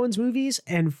Ethan Coen's movies,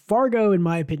 and Fargo, in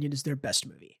my opinion, is their best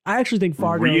movie. I actually think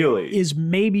Fargo is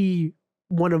maybe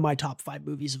one of my top 5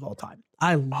 movies of all time.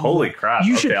 Holy crap.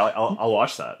 I'll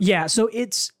watch that. Yeah. So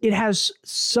it has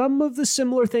some of the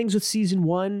similar things with season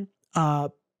 1,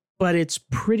 but it's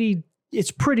pretty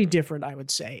different, I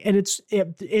would say. And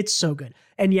it's so good.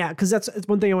 And yeah, cause that's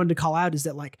one thing I wanted to call out is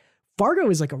that like Fargo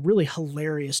is like a really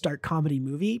hilarious dark comedy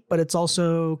movie, but it's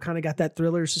also kind of got that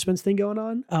thriller suspense thing going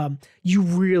on. You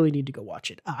really need to go watch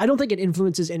it. I don't think it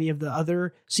influences any of the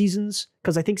other seasons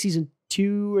because I think season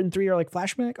 2 and 3 are like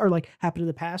flashback or like happen in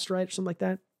the past, right? Or something like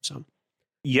that. So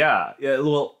yeah.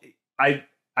 Well, I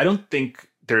don't think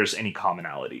there's any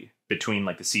commonality between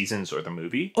like the seasons or the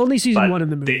movie. Only season 1 in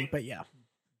the movie, but yeah.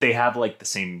 They have like the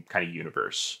same kind of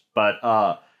universe.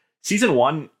 But season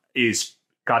 1 is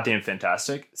goddamn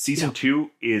fantastic. Season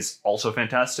 2 is also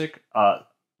fantastic.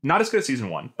 Not as good as season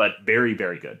 1, but very,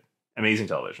 very good. Amazing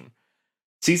television.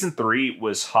 Season 3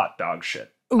 was hot dog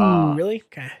shit. Ooh, really?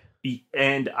 Okay.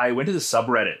 And I went to the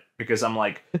subreddit because I'm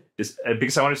like,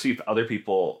 because I wanted to see if other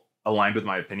people aligned with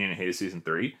my opinion and hated season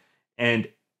 3. And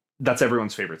that's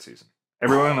everyone's favorite season.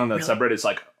 Everyone on that subreddit is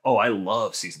like, oh, I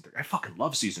love season 3. I fucking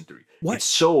love season 3. What? It's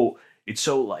so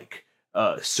like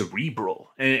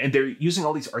cerebral. And they're using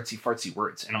all these artsy fartsy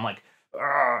words. And I'm like,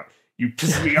 you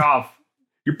piss me off.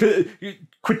 You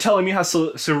quit telling me how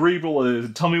cerebral it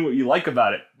is. Tell me what you like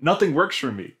about it. Nothing works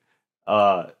for me.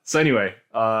 So anyway.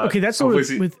 Okay, that's the one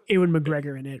with Ewan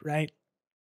McGregor in it, right?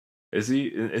 Is he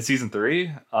in season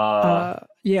 3?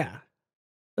 Yeah.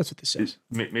 That's what this says.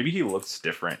 Maybe he looks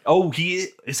different. Oh,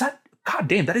 is that? God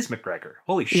damn, that is McGregor.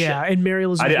 Holy shit. Yeah, and Mary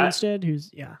Elizabeth Winstead, who's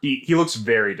He looks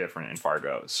very different in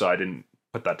Fargo, so I didn't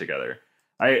put that together.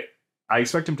 I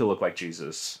expect him to look like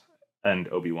Jesus and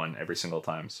Obi-Wan every single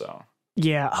time. So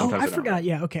yeah. Oh, I forgot.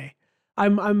 Yeah. Okay.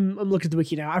 I'm looking at the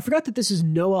wiki now. I forgot that this is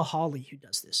Noah Hawley who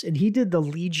does this, and he did the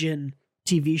Legion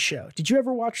TV show. Did you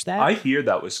ever watch that? I hear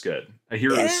that was good. I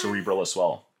hear it was cerebral as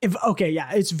well.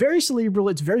 It's very cerebral.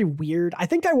 It's very weird. I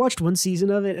think I watched one season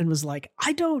of it and was like,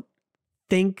 I don't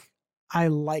think I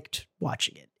liked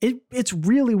watching it. It's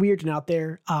really weird and out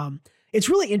there. It's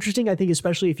really interesting, I think,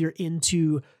 especially if you're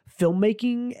into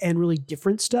filmmaking and really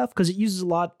different stuff, because it uses a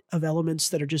lot of elements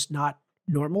that are just not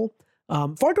normal.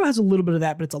 Fargo has a little bit of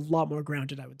that, but it's a lot more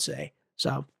grounded, I would say.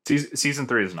 So season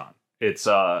 3 is not. It's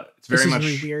very much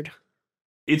really weird.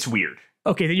 It's weird.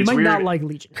 Okay, then you might not like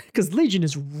Legion, because Legion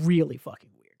is really fucking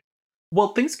weird.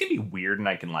 Well, things can be weird and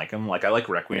I can like them. Like I like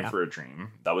Requiem for a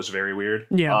Dream. That was very weird.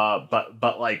 Yeah.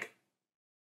 But like,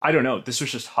 I don't know. This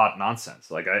was just hot nonsense.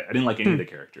 Like I didn't like any of the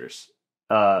characters.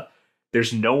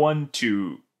 There's no one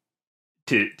to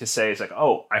say it's like,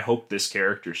 oh, I hope this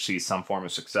character sees some form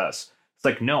of success. It's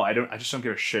like, no, I just don't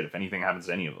give a shit if anything happens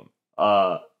to any of them.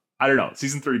 I don't know.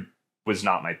 Season 3 was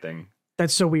not my thing.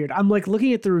 That's so weird. I'm like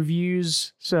looking at the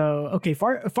reviews. So, okay,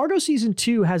 Fargo season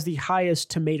 2 has the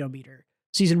highest tomato meter.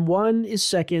 Season 1 is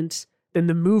second. Then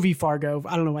the movie Fargo,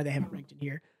 I don't know why they haven't ranked in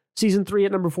here. Season 3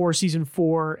 at number 4, season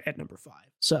 4 at number 5.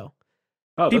 So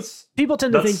people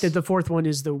tend to think that the fourth one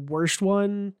is the worst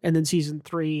one, and then season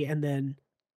 3, and then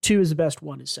 2 is the best,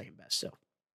 1 is second best. So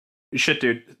shit,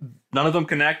 dude. None of them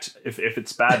connect. If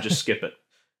it's bad, just skip it.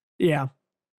 Yeah.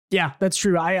 Yeah, that's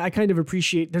true. I kind of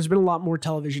appreciate, there's been a lot more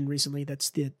television recently that's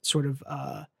the sort of,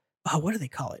 what do they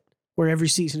call it? Where every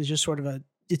season is just sort of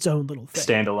its own little thing.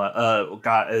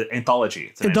 Standalone, anthology.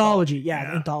 It's an anthology,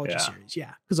 anthology series,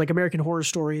 yeah. Because like American Horror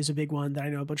Story is a big one that I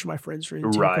know a bunch of my friends were into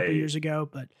a couple of years ago,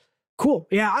 but cool.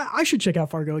 Yeah, I should check out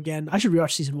Fargo again. I should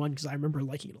rewatch season 1 because I remember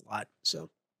liking it a lot, so.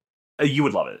 You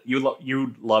would love it.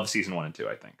 You'd love season 1 and 2,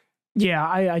 I think. Yeah,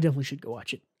 I definitely should go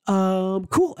watch it.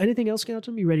 Cool. Anything else,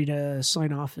 Gautam? You ready to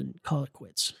sign off and call it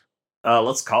quits?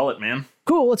 Let's call it, man.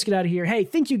 Cool. Let's get out of here. Hey,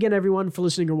 thank you again, everyone, for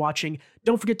listening or watching.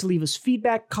 Don't forget to leave us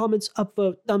feedback, comments,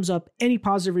 upvote, thumbs up, any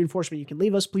positive reinforcement you can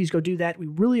leave us. Please go do that. We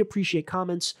really appreciate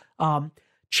comments.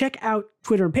 Check out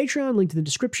Twitter and Patreon, linked in the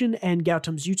description, and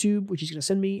Gautam's YouTube, which he's going to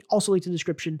send me, also linked in the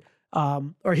description,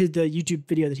 or the YouTube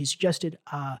video that he suggested.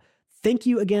 Thank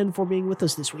you again for being with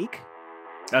us this week.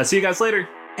 See you guys later.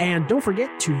 And don't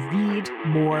forget to read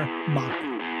more manga.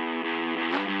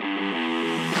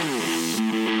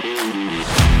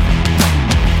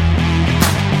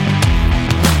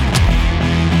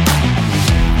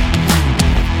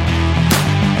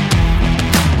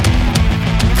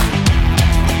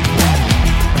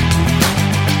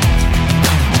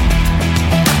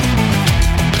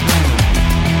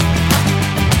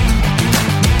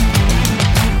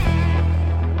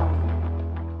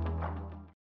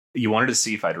 You wanted to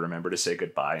see if I'd remember to say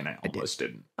goodbye, and I almost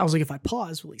didn't. I was like, if I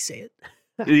pause, will he say it?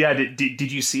 Yeah,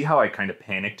 did you see how I kind of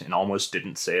panicked and almost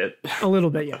didn't say it? A little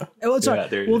bit, yeah. That's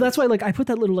why I put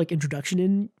that little introduction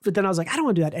in, but then I was like, I don't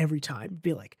want to do that every time. It'd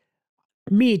be like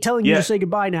me telling you to say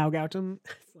goodbye now, Gautam.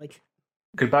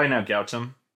 Goodbye now, Gautam.